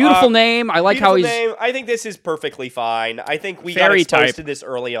 Beautiful name. I like how he's. Name. I think this is perfectly fine. I think we got Fairy exposed type. to this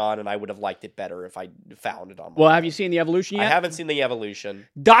early on, and I would have liked it better if I found it on. Well, have you seen the evolution yet? I haven't seen the evolution.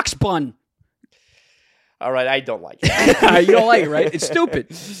 Doxbun. All right, I don't like it. You don't like it, right? It's stupid.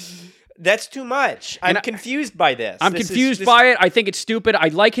 That's too much. I'm confused by this. I'm confused by it. I think it's stupid. I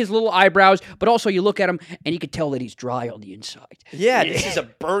like his little eyebrows, but also you look at him and you can tell that he's dry on the inside. Yeah, this is a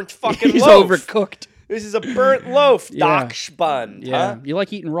burnt fucking he's loaf. Overcooked. This is a burnt loaf. Yeah. Doxbun. Yeah. Huh? You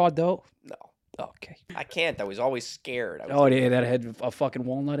like eating raw dough? No. Okay. I can't. I was always scared. Yeah, that had a fucking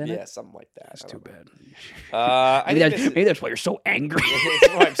walnut in it? Yeah, something like that. That's too bad. Maybe that's why you're so angry.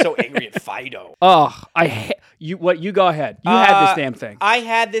 That's why I'm so angry at Fido. Oh, you go ahead. You had this damn thing. I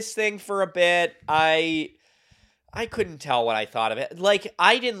had this thing for a bit. I I couldn't tell what I thought of it. Like,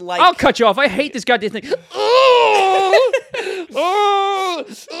 I didn't like... I'll cut you off. I hate this goddamn thing.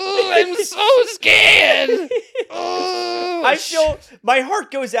 I'm so scared. I feel my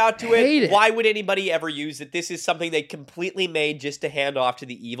heart goes out to it. it. Why would anybody ever use it? This is something they completely made just to hand off to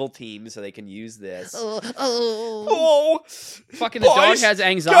the evil team so they can use this. Oh, Fucking the dog has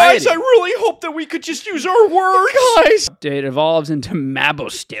anxiety. Guys, I really hope that we could just use our words. Guys. It evolves into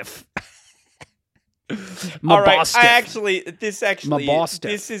Mabostiff. All right, Mabostiff.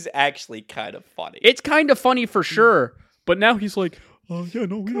 this is actually kind of funny. It's kind of funny for sure, but now he's like, oh, yeah,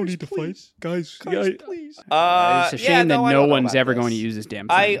 no, we don't need to fight. Guys, please. It's a shame that no one's ever going to use use this damn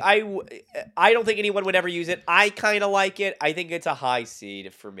thing. I don't think anyone would ever use it. I kind of like it. I think it's a high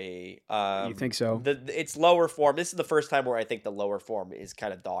seed for me. You think so? It's lower form. This is the first time where I think the lower form is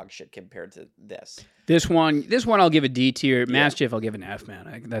kind of dog shit compared to this. This one I'll give a D tier. Mastiff, I'll give an F,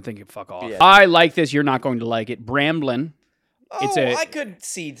 man. I think it fuck off. Yeah. I like this. You're not going to like it. Bramblin. Oh, I could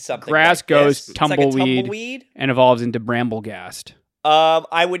see something. Grass like ghost, this. tumbleweed, it's like a tumbleweed, and evolves into Bramblegast.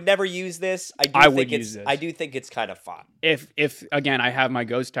 I would never use this. I do think it's kind of fun. If again, I have my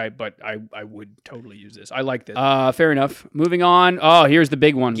ghost type, but I would totally use this. I like this. Fair enough. Moving on. Oh, here's the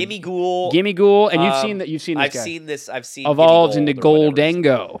big one. Gimme Ghoul. Gimme Ghoul, and you've seen this I've guy. seen this. I've seen evolves Gimme into Gold or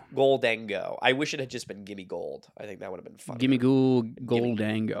Goldango. Goldango. I wish it had just been Gimme Gold. I think that would have been fun. Gimme Ghoul,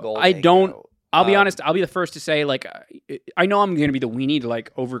 Goldango. Goldango. I don't. I'll be honest. I'll be the first to say, like, I know I'm gonna be the weenie to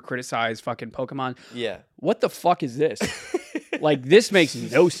like over criticize fucking Pokemon. Yeah. What the fuck is this? Like, this makes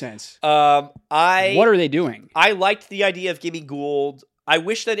no sense. What are they doing? I liked the idea of Gimme Gould. I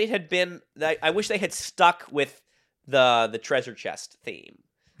wish that it had been. I wish they had stuck with the treasure chest theme.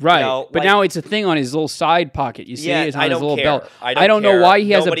 Right, you know, but now it's a thing on his little side pocket. You see, it's on his little belt. I don't know why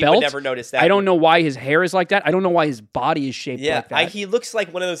he has a belt. Would never notice that. I don't know why his hair is like that. I don't know why his body is shaped like that. He looks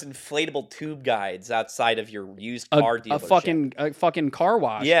like one of those inflatable tube guides outside of your used car dealership. A fucking car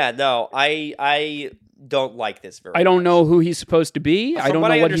wash. Yeah, no, I don't like this very much. I don't know who he's supposed to be. I don't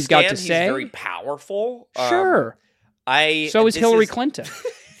know what he's got to say. He's very powerful. Sure. So is Hillary Clinton.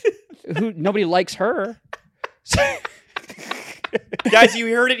 Nobody likes her. Guys,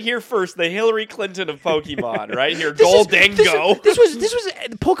 you heard it here first. The Hillary Clinton of Pokemon, right here. Goldango. This was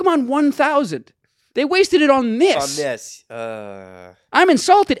Pokemon 1000. They wasted it on this. I'm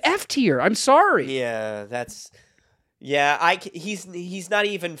insulted. F tier. I'm sorry. Yeah, he's not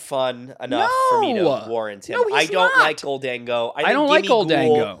even fun enough for me to warrant him. No, I don't like Goldango. I don't like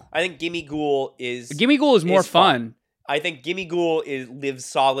Goldango. I think Gimme Ghoul is more fun. I think Gimme Ghoul lives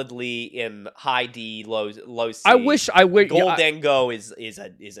solidly in high D, low C. I wish Goldango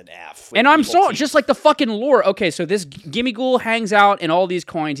is an F. And I'm so just like the fucking lore. Okay, so this Gimme Ghoul hangs out in all these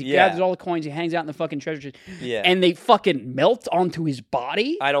coins. He gathers all the coins. He hangs out in the fucking treasure chest. Yeah. And they fucking melt onto his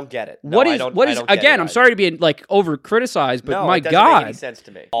body. I don't get it. What is again? I'm sorry to be like over criticized, but my it doesn't God, make any sense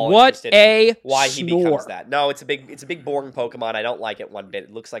to me. What a why snore. He becomes that? No, it's a big boring Pokemon. I don't like it one bit.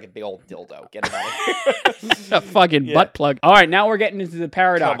 It looks like a big old dildo. Get it out of here. A fucking butt plug. All right, now we're getting into the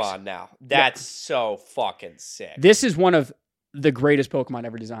paradox. Come on now. That's so fucking sick. This is one of the greatest Pokemon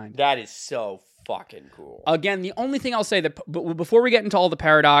ever designed. That is so fucking cool. Again, the only thing I'll say that before we get into all the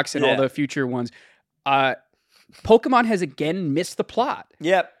paradox and all the future ones, Pokemon has again missed the plot.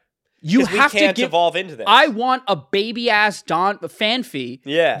 Yep. You have to evolve into this. I want a baby ass Fanfi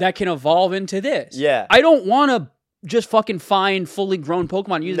that can evolve into this. Yeah. I don't want to just fucking find fully grown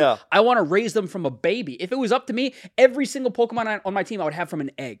Pokemon. No. I want to raise them from a baby. If it was up to me, every single Pokemon on my team I would have from an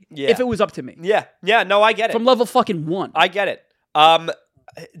egg. Yeah. If it was up to me. Yeah. Yeah, no, I get it. From level fucking 1. I get it.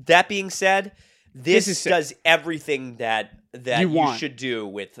 That being said, this does everything that you should do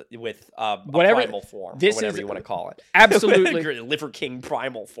with a primal form, or whatever you want to call it. Absolutely. Liver King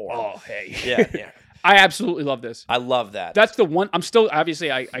primal form. Oh, hey. Yeah. I absolutely love this. I love that. That's the one. I'm still,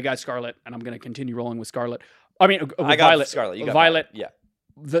 obviously, I got Scarlet, and I'm going to continue rolling with Scarlet. I mean, I got Violet. Scarlet. You got Violet. Yeah.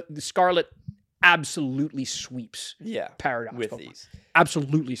 The Scarlet absolutely sweeps. Paradox with Pokemon. These.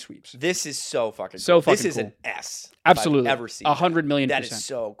 Absolutely sweeps. This is so fucking cool. So fucking This is cool. an S. Absolutely. I've ever seen 100 million%. That is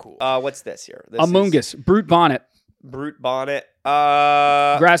so cool. What's this here? This Amoonguss. Brute Bonnet. Brute Bonnet.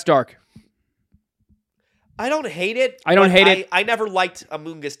 Grass Dark. I don't hate it. I never liked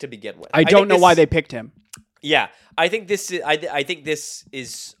Amoonguss to begin with. I don't know why they picked him. Yeah, I think this is. I think this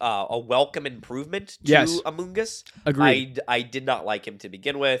is a welcome improvement to Amoonguss. Agreed. I did not like him to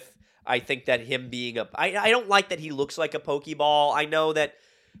begin with. I think that him being I don't like that he looks like a Pokeball. I know that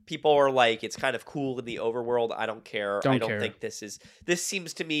people are like, it's kind of cool in the overworld. I don't care. I don't think this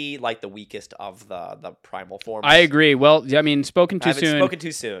seems to me like the weakest of the primal forms. I agree. Well, I mean, spoken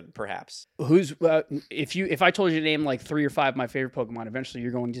too soon, perhaps. Who's if I told you to name like 3 or 5 of my favorite Pokemon, eventually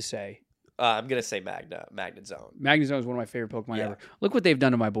you're going to say I'm gonna say Magnezone. Magnezone is one of my favorite Pokemon Yeah. ever. Look what they've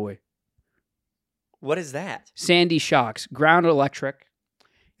done to my boy. What is that? Sandy Shocks, ground electric.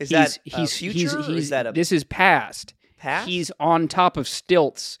 Is that a future? Or is that a This is past. past? He's on top of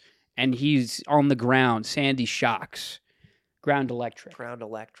stilts and he's on the ground. Sandy Shocks, ground electric. Ground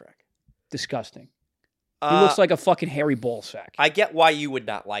electric. Disgusting. He looks like a fucking hairy ball sack. I get why you would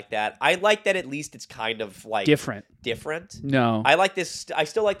not like that. I like that at least it's kind of like Different. No. I like this. I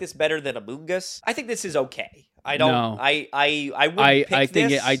still like this better than Amoongus. I think this is okay. I don't. No. I wouldn't pick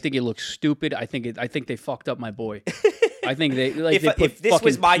this. I think it looks stupid. I think they fucked up my boy. I think they if this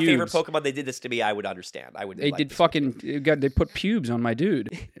was my favorite pubes. Pokemon, they did this to me, I would understand. I would. They like did this. they put pubes on my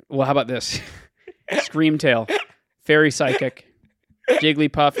dude. Well, how about this? Screamtail, Fairy Psychic,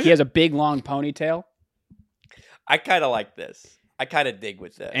 Jigglypuff. He has a big long ponytail. I kind of like this. I kind of dig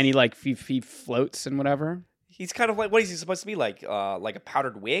with this. And he floats and whatever. He's kind of like, what is he supposed to be like? Like a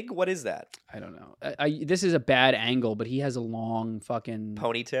powdered wig? What is that? I don't know. This is a bad angle, but he has a long fucking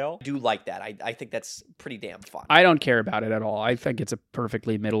Ponytail? I do like that. I think that's pretty damn fun. I don't care about it at all. I think it's a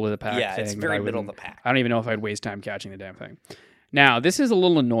perfectly middle of the pack Yeah, thing. it's but very I middle of wouldn't- the pack. I don't even know if I'd waste time catching the damn thing. Now, this is a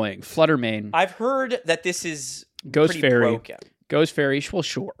little annoying. Fluttermane, I've heard that this is Ghost pretty Fairy. broken. Ghost Fairy, well,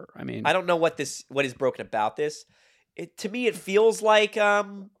 sure. I mean, I don't know what is broken about this. To me, it feels like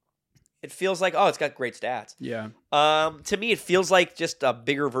oh, it's got great stats. yeah. To me, it feels like just a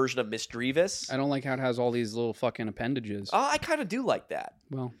bigger version of Misdreavus. I don't like how it has all these little fucking appendages. Oh, I kind of do like that.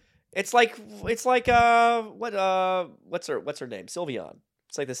 Well, It's like what's her name? Sylveon.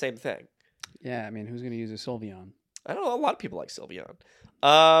 It's like the same thing. yeah. I mean, who's going to use a Sylveon? I don't know. A lot of people like Sylveon.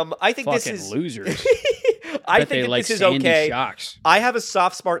 I think Fucking this is losers. I Bet think they that like this is Sandy okay. Shocks. I have a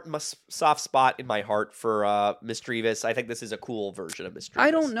soft spot in my heart for Misdreavus. I think this is a cool version of Misdreavus.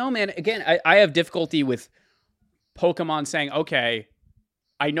 I don't know, man. Again, I have difficulty with Pokemon saying, okay,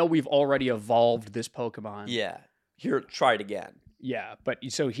 I know we've already evolved this Pokemon. Yeah. Here, try it again. Yeah, but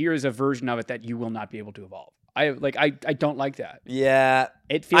so here's a version of it that you will not be able to evolve. I don't like that. Yeah.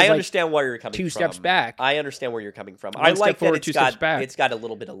 It feels I like understand where you're coming from. two steps back. I understand where you're coming from. One I step like forward, that two steps back. it's got a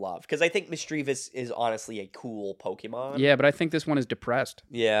little bit of love because I think Misdreavus is honestly a cool Pokemon. Yeah, but I think this one is depressed.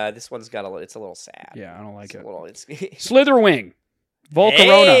 Yeah, this one's got it's a little sad. Yeah, I don't like It's it. a little. It's Slitherwing,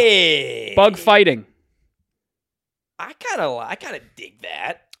 Volcarona, Hey! bug fighting. I kind of dig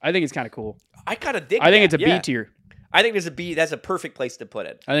that. I think it's kind of cool. I kind of dig. I think that, it's a B yeah. tier. I think there's a B. That's a perfect place to put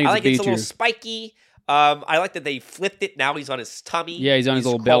it. I think it's like a B it's a little tier. spiky. I like that they flipped it. Now he's on his tummy. Yeah, he's on his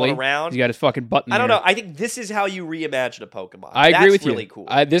little crawling belly. around. He's got his fucking butt in I don't there. know. I think this is how you reimagine a Pokemon. I agree with you. That's really cool.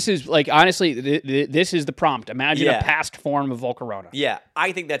 This is like honestly, this is the prompt. Imagine Yeah. a past form of Volcarona. Yeah,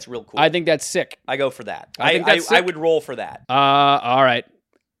 I think that's real cool. I think that's sick. I go for that. I think that's I sick. would roll for that. All right.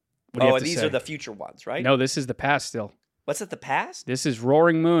 What do you Oh, have and to these say? are the future ones, right? No, this is the past still. What's it? The past? This is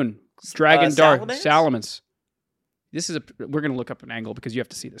Roaring Moon, Dragon Dark, Salamence? Salamence. This is we're gonna look up an angle because you have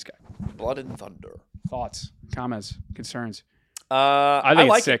to see this guy. Blood and Thunder. Thoughts, comments, concerns. I think it's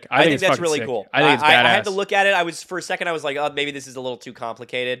like sick. It. I think that's it's fucking really sick. cool. I think it's I had badass. to look at it. For a second, I was like, oh, maybe this is a little too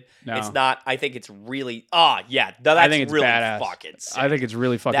complicated. No. It's not. I think it's really. Yeah. That's I think it's really badass. fucking sick. I think it's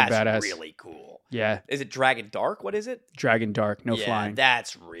really fucking that's badass. really cool. Yeah, Is it Dragon Dark? What is it? Dragon Dark, no yeah, flying.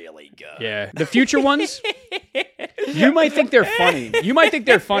 that's really good. Yeah, the future ones. You might think they're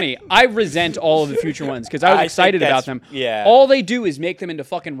funny. I resent all of the future ones because I was think excited about that's- them. yeah. All they do is make them into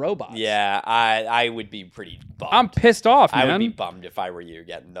fucking robots. Yeah, I would be pretty bummed. I'm pissed off, man. I would be bummed if I were you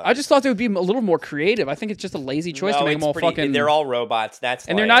getting those. I just thought they would be a little more creative. I think it's just a lazy choice to make them all fucking. They're all robots. That's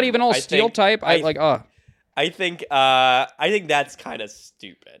and they're not lame. even all I steel think- type. I think that's kind of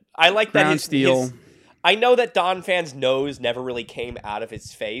stupid. I like that Ground his steel. I know that Don Fan's nose never really came out of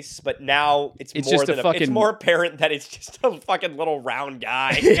his face, but now it's It's more just a than it's fucking- more apparent that it's just a fucking little round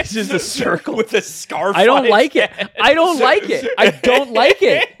guy. It's just a circle. with a scarf. I don't on his like it. head. I don't like it. I don't like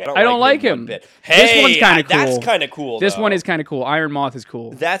it. I don't like him. one bit. This Hey, one's kinda cool. That's kind of cool. This though. one is kind of cool. Iron Moth is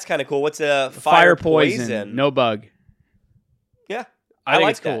cool. That's kind of cool. What's a Fire poison, no bug. Yeah, I think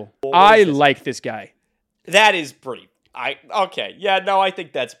like it's cool. that. What I is this? like this guy. That is pretty. Okay. Yeah. No, I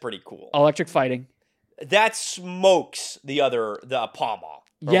think that's pretty cool. Electric fighting. That smokes the Palma.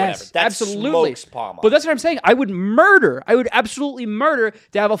 Yes, that absolutely. smokes Palma. But that's what I'm saying. I would absolutely murder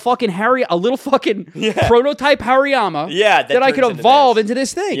to have a little fucking prototype Hariyama yeah, that I could turns into evolve this. into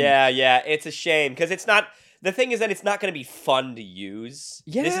this thing. Yeah. It's a shame because it's not. The thing is that it's not going to be fun to use.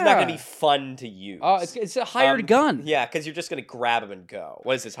 Yeah. This is not going to be fun to use. It's a hired gun. Yeah, because you're just going to grab him and go.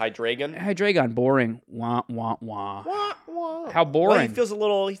 What is this, Hydreigon? Hydreigon, boring. Wah, wah, wah. Wah, wah. How boring. Well, he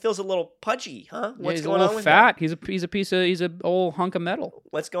feels a little pudgy, huh? Yeah, What's he's going a little on with fat. that? He's a old hunk of metal.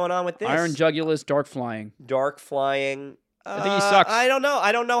 What's going on with this? Iron Jugulus, dark flying. Dark flying. I think he sucks. I don't know.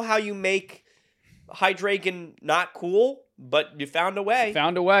 I don't know how you make Hydreigon not cool, but you found a way.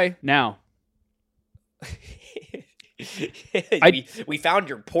 Found a way. Now. We found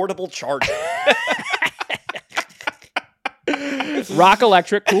your portable charger. Rock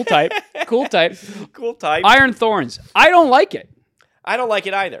Electric, cool type. Cool type. Cool type. Iron Thorns. I don't like it. I don't like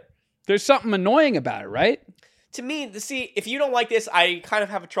it either. There's something annoying about it, right? To me, see, if you don't like this, I kind of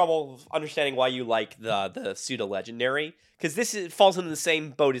have a trouble understanding why you like the pseudo-legendary. Because falls into the same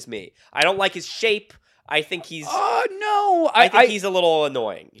boat as me. I don't like his shape. I think he's... Oh, no. I think he's a little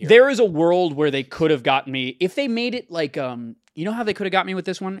annoying here. There is a world where they could have gotten me... If they made it like... You know how they could have got me with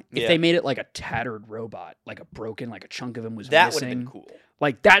this one? If they made it like a tattered robot. Like a broken, like a chunk of him was that missing. That would have been cool.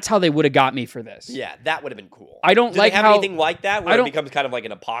 Like, that's how they would have got me for this. Yeah, that would have been cool. I don't Do like they have how... anything like that where it becomes kind of like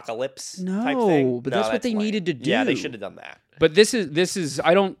an apocalypse type thing? No, but that's what they needed to do. Yeah, they should have done that. But this is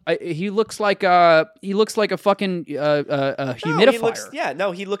he looks like a fucking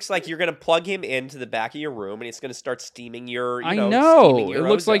humidifier. He looks like you're gonna plug him into the back of your room and it's gonna start steaming your. I know. It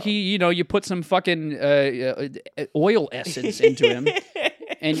looks like you put some fucking oil essence into him,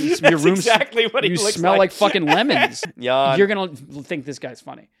 and your room exactly what he looks smell like fucking lemons. Jan. You're gonna think this guy's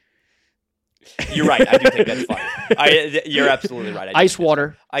funny. You're right. I do think that's funny. You're absolutely right. Ice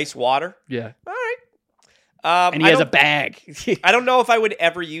water. Ice water. Yeah. All right. And he has a bag. I don't know if I would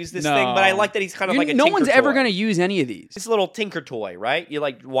ever use this thing, but I like that he's kind of like a tinker No one's ever toy. going to use any of these. It's a little tinker toy, right? You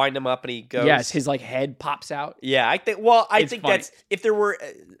like wind him up and he goes. Yes, his like head pops out. Yeah, I think. Well, I think funny. that's if there were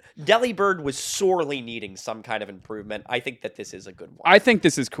Delibird was sorely needing some kind of improvement. I think that this is a good one. I think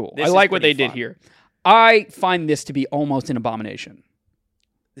this is cool. I like what they did here. I find this to be almost an abomination.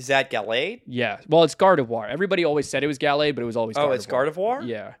 Is that Gallade? Yeah. Well, it's Gardevoir. Everybody always said it was Gallade, but it was always Gardevoir. Oh, it's Gardevoir?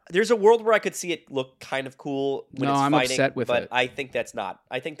 Yeah. There's a world where I could see it look kind of cool when it's I'm fighting, upset with but it. I think that's not.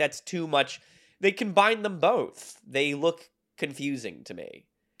 I think that's too much. They combine them both. They look confusing to me.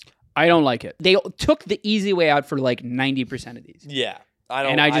 I don't like it. They took the easy way out for like 90% of these. Yeah.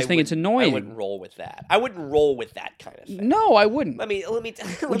 I just think it's annoying. I wouldn't roll with that. I wouldn't roll with that kind of thing. No, I wouldn't. Let me.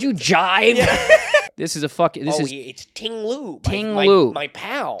 Would you jive? Yeah. This is a fucking. It's Ting Lu. My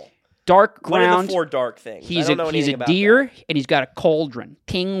pal. Dark What are ground. the 4 dark things? He's a deer, and he's got a cauldron.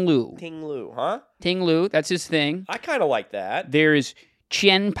 Ting Lu. Ting Lu, huh? Ting Lu, that's his thing. I kind of like that. There's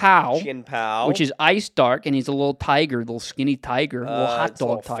Chien Pao. Chien Pao. Which is ice dark, and he's a little tiger, little skinny tiger, little hot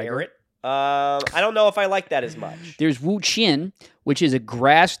dog tiger. Ferret. I don't know if I like that as much. There's Wu Qin, which is a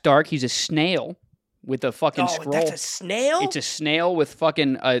grass dark. He's a snail with a fucking scroll. That's a snail? It's a snail with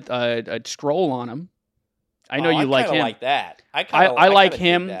fucking a scroll on him. I know you like him. I like that. I like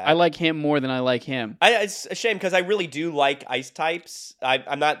him. I like him more than I like him. It's a shame because I really do like ice types.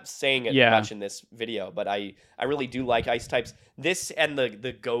 I'm not saying it much in this video, but I really do like ice types. This and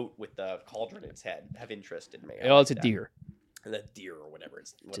the goat with the cauldron in its head have interested me. Oh, it's a deer. The deer or whatever.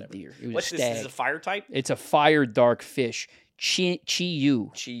 It's a deer. What's this? This is a fire type? It's a fire dark fish.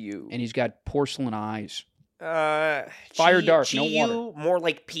 Chi-Yu. Chi-Yu. And he's got porcelain eyes. Fire dark, no water. More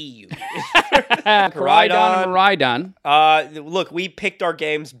like P-U. Koraidon and Miraidon. Look, we picked our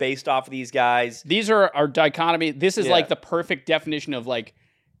games based off of these guys. These are our dichotomy. This is like the perfect definition of like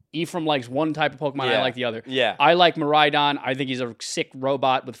Ephraim likes one type of Pokemon, I like the other. Yeah. I like Miraidon. I think he's a sick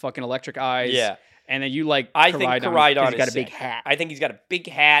robot with fucking electric eyes. Yeah. And then you like I think Koraidon he's got a big hat. I think he's got a big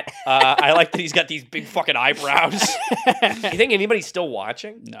hat. I like that he's got these big fucking eyebrows. You think anybody's still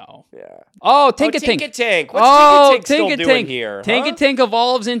watching? No. Yeah. Oh, Tinkatink. Tinkatink. What's Tinkatink still doing here? Tinkatink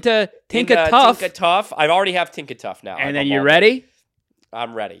evolves into Tinkatuff. Tinkatuff. I already have Tinkatuff now. And then you ready?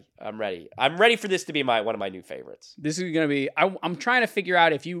 I'm ready. I'm ready for this to be one of my new favorites. This is going to be... I'm trying to figure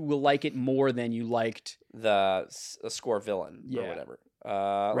out if you will like it more than you liked... The Score Villain or whatever.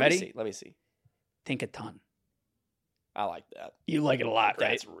 Ready? Let me see. Think a ton. I like that. You like it a lot, right?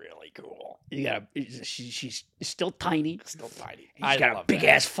 That's really cool. You got she's still tiny. Still tiny. She's got a big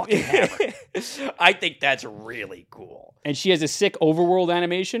ass fucking hammer. I think that's really cool. And she has a sick overworld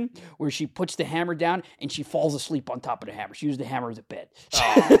animation where she puts the hammer down and she falls asleep on top of the hammer. She uses the hammer as a bed.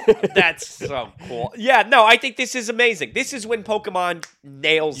 Oh, that's so cool. Yeah, no, I think this is amazing. This is when Pokemon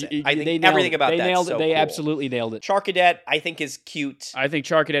nails it. I think everything about that. They nailed it. They cool. absolutely nailed it. Charcadet, I think, is cute. I think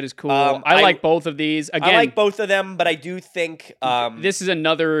Charcadet is cool. I like both of these. Again, I like both of them, but I do think this is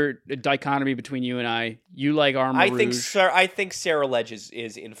another dichotomy between you and I. You like Armarouge. I think Sarah Ledge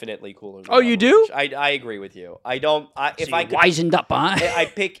is infinitely cooler. Oh, you do? I agree with you. I don't. If I could, wisened up, huh?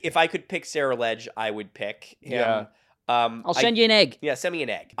 If I could pick Sarah Ledge, I would pick him. Yeah. I'll send you an egg. Yeah, send me an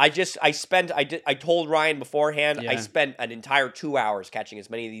egg. I told Ryan beforehand, I spent an entire 2 hours catching as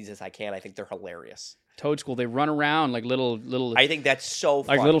many of these as I can. I think they're hilarious. Toad School. They run around like little. I think that's so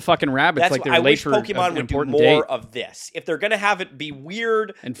funny. Like little fucking rabbits. That's like they're I late wish for Pokemon an would do important more date. of this. If they're gonna have it be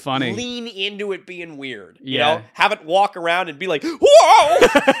weird And funny. lean into it being weird. You Yeah. know, have it walk around and be like, whoa!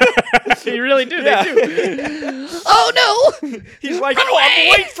 You really do. Yeah. They do. Oh no! He's like, oh, I'm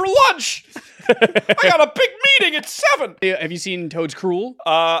late for lunch. I got a big meeting at 7. Have you seen Toad's Cruel?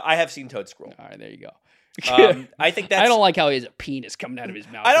 I have seen Toad Scroll. All right, there you go. I think that's. I don't like how he has a penis coming out of his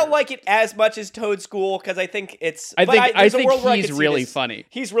mouth. I don't like it as much as Toad School because I think it's. I think there's a world where I he's could see really this. funny.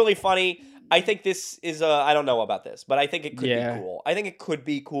 He's really funny. I think this is. I don't know about this, but I think it could Yeah. be cool. I think it could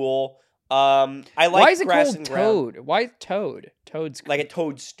be cool. I like Why is it grass called and ground. Toad? Why Toad? Toad's Like a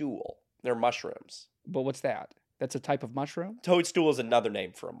toadstool. They're mushrooms. But what's that? That's a type of mushroom? Toadstool is another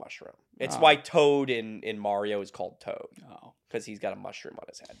name for a mushroom. It's Oh. why Toad in Mario is called Toad Oh. because he's got a mushroom on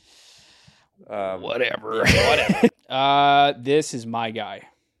his head. Whatever. Yeah, whatever. This is my guy.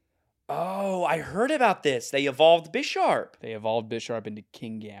 Oh, I heard about this. They evolved Bisharp. They evolved Bisharp into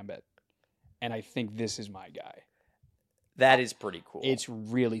King Gambit. And I think this is my guy. That is pretty cool. It's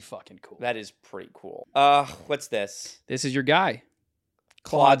really fucking cool. That is pretty cool. What's this? This is your guy.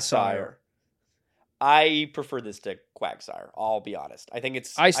 Clodsire. I prefer this to Quagsire. I'll be honest. I think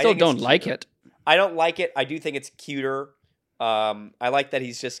it's. I still think don't it's like cuter. it. I don't like it. I do think it's cuter. I like that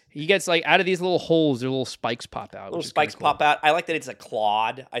he's just He gets like out of these little holes, their little spikes pop out. little spikes pop out. I like that it's a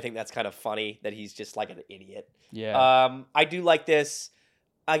Claude. I think that's kind of funny that he's just like an idiot. Yeah. I do like this.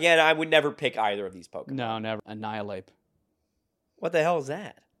 Again, I would never pick either of these Pokemon. No, never. Annihilate. What the hell is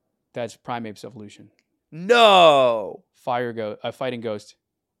that? That's Primeape's evolution. No. Fighting Ghost.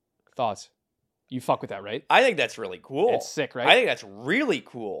 Thoughts? You fuck with that, right? I think that's really cool. It's sick, right? I think that's really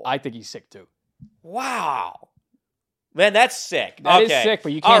cool. I think he's sick too. Wow. Man, that's sick. That is Okay. sick,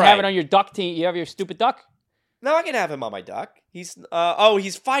 but you All can't have right. it on your duck team. You have your stupid duck. No, I can have him on my duck. He's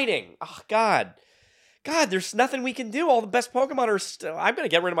he's fighting. Oh God, there's nothing we can do. All the best Pokemon are. I'm gonna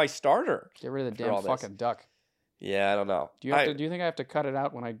get rid of my starter. Get rid of the For all damn this. fucking duck. Yeah, I don't know. Do you think I have to cut it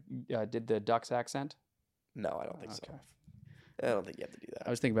out when I did the duck's accent? No, I don't think so. Okay. I don't think you have to do I that.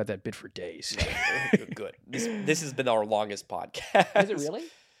 was thinking about that bit for days. Good. This has been our longest podcast. Is it really?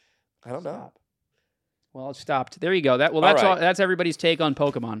 I don't know. Stop. Well, it stopped. There you go. That's All right. that's everybody's take on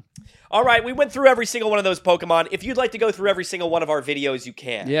Pokemon. All right, we went through every single one of those Pokemon. If you'd like to go through every single one of our videos, you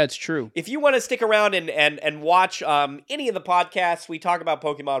can. Yeah, it's true. If you want to stick around and watch any of the podcasts, we talk about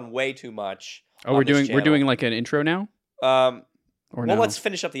Pokemon way too much. Oh, we're doing like an intro now? Or Or well, no? let's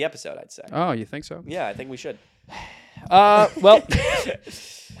finish up the episode. I'd say. Oh, you think so? Yeah, I think we should. Well,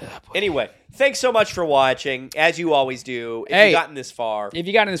 Anyway, thanks so much for watching, as you always do. If Hey. you've gotten this far, if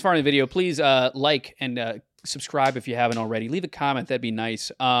you got in this far in the video, please like and subscribe if you haven't already. Leave a comment; that'd be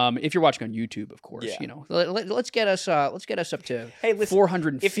nice. If you're watching on YouTube, of course, Yeah. you know. Let's get us up to Hey, listen,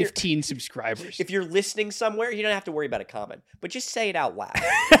 415 subscribers. if you're listening somewhere, you don't have to worry about a comment, but just say it out loud.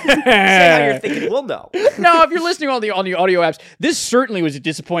 Say how you're thinking. We'll know. No, if you're listening on the audio apps, this certainly was a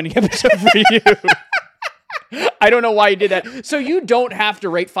disappointing episode for you. I don't know why you did that. So you don't have to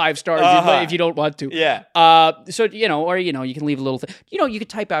rate 5 stars if you don't want to. Yeah. So you can leave a little thing. You could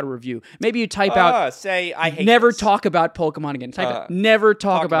type out a review. Maybe you type out Say I hate never this. talk about Pokemon again. Type out, never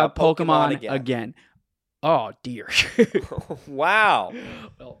talk about Pokemon again. Oh dear. Wow.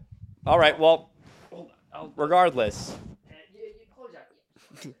 Well, All right. Well, regardless.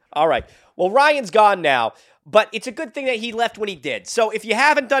 All right. Well, Ryan's gone now, but it's a good thing that he left when he did. So if you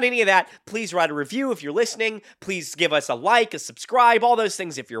haven't done any of that, please write a review if you're listening. Please give us a like, a subscribe, all those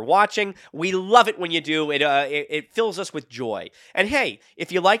things if you're watching. We love it when you do. It fills us with joy. And hey,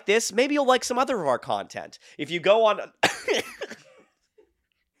 if you like this, maybe you'll like some other of our content. If you go on...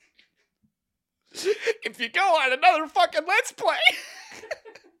 if you go on another fucking Let's Play...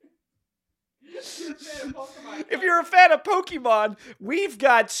 If you're a fan of Pokemon, we've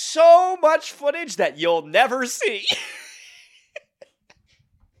got so much footage that you'll never see.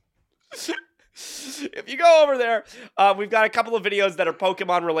 If you go over there, we've got a couple of videos that are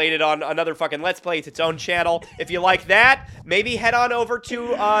Pokemon related on another fucking Let's Play. It's its own channel. If you like that, maybe head on over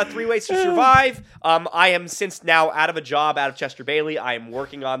to 3 Ways to Survive. I am since now out of a job out of Chester Bailey. I am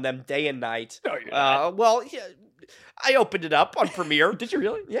working on them day and night. No, you're not. Well, yeah, I opened it up on Premiere. did you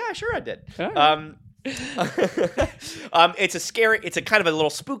really? Yeah, sure I did. Oh. It's a kind of a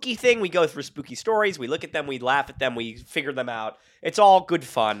little spooky thing. We go through spooky stories. We look at them. We laugh at them. We figure them out. It's all good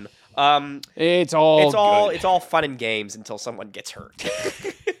fun. It's all fun and games until someone gets hurt.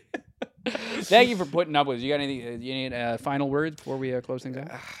 Thank you for putting up with us. You got anything? You need final words before we close things out?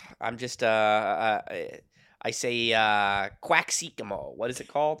 I'm just I say Quaxicamo. What is it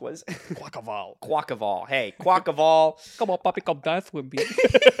called? What is it? Quackaval. Quackaval. Hey, Quackaval. Come on, puppy, come dance with me.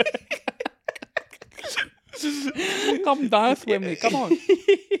 come dance with me. Come on.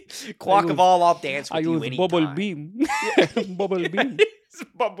 Quackaball, I'll dance I with you use anytime. bubble beam. Bubble beam.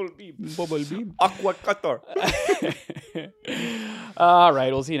 Bubble beam. Bubble beam. Aqua cutter. All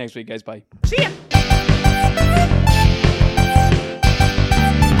right. We'll see you next week, guys. Bye. See ya.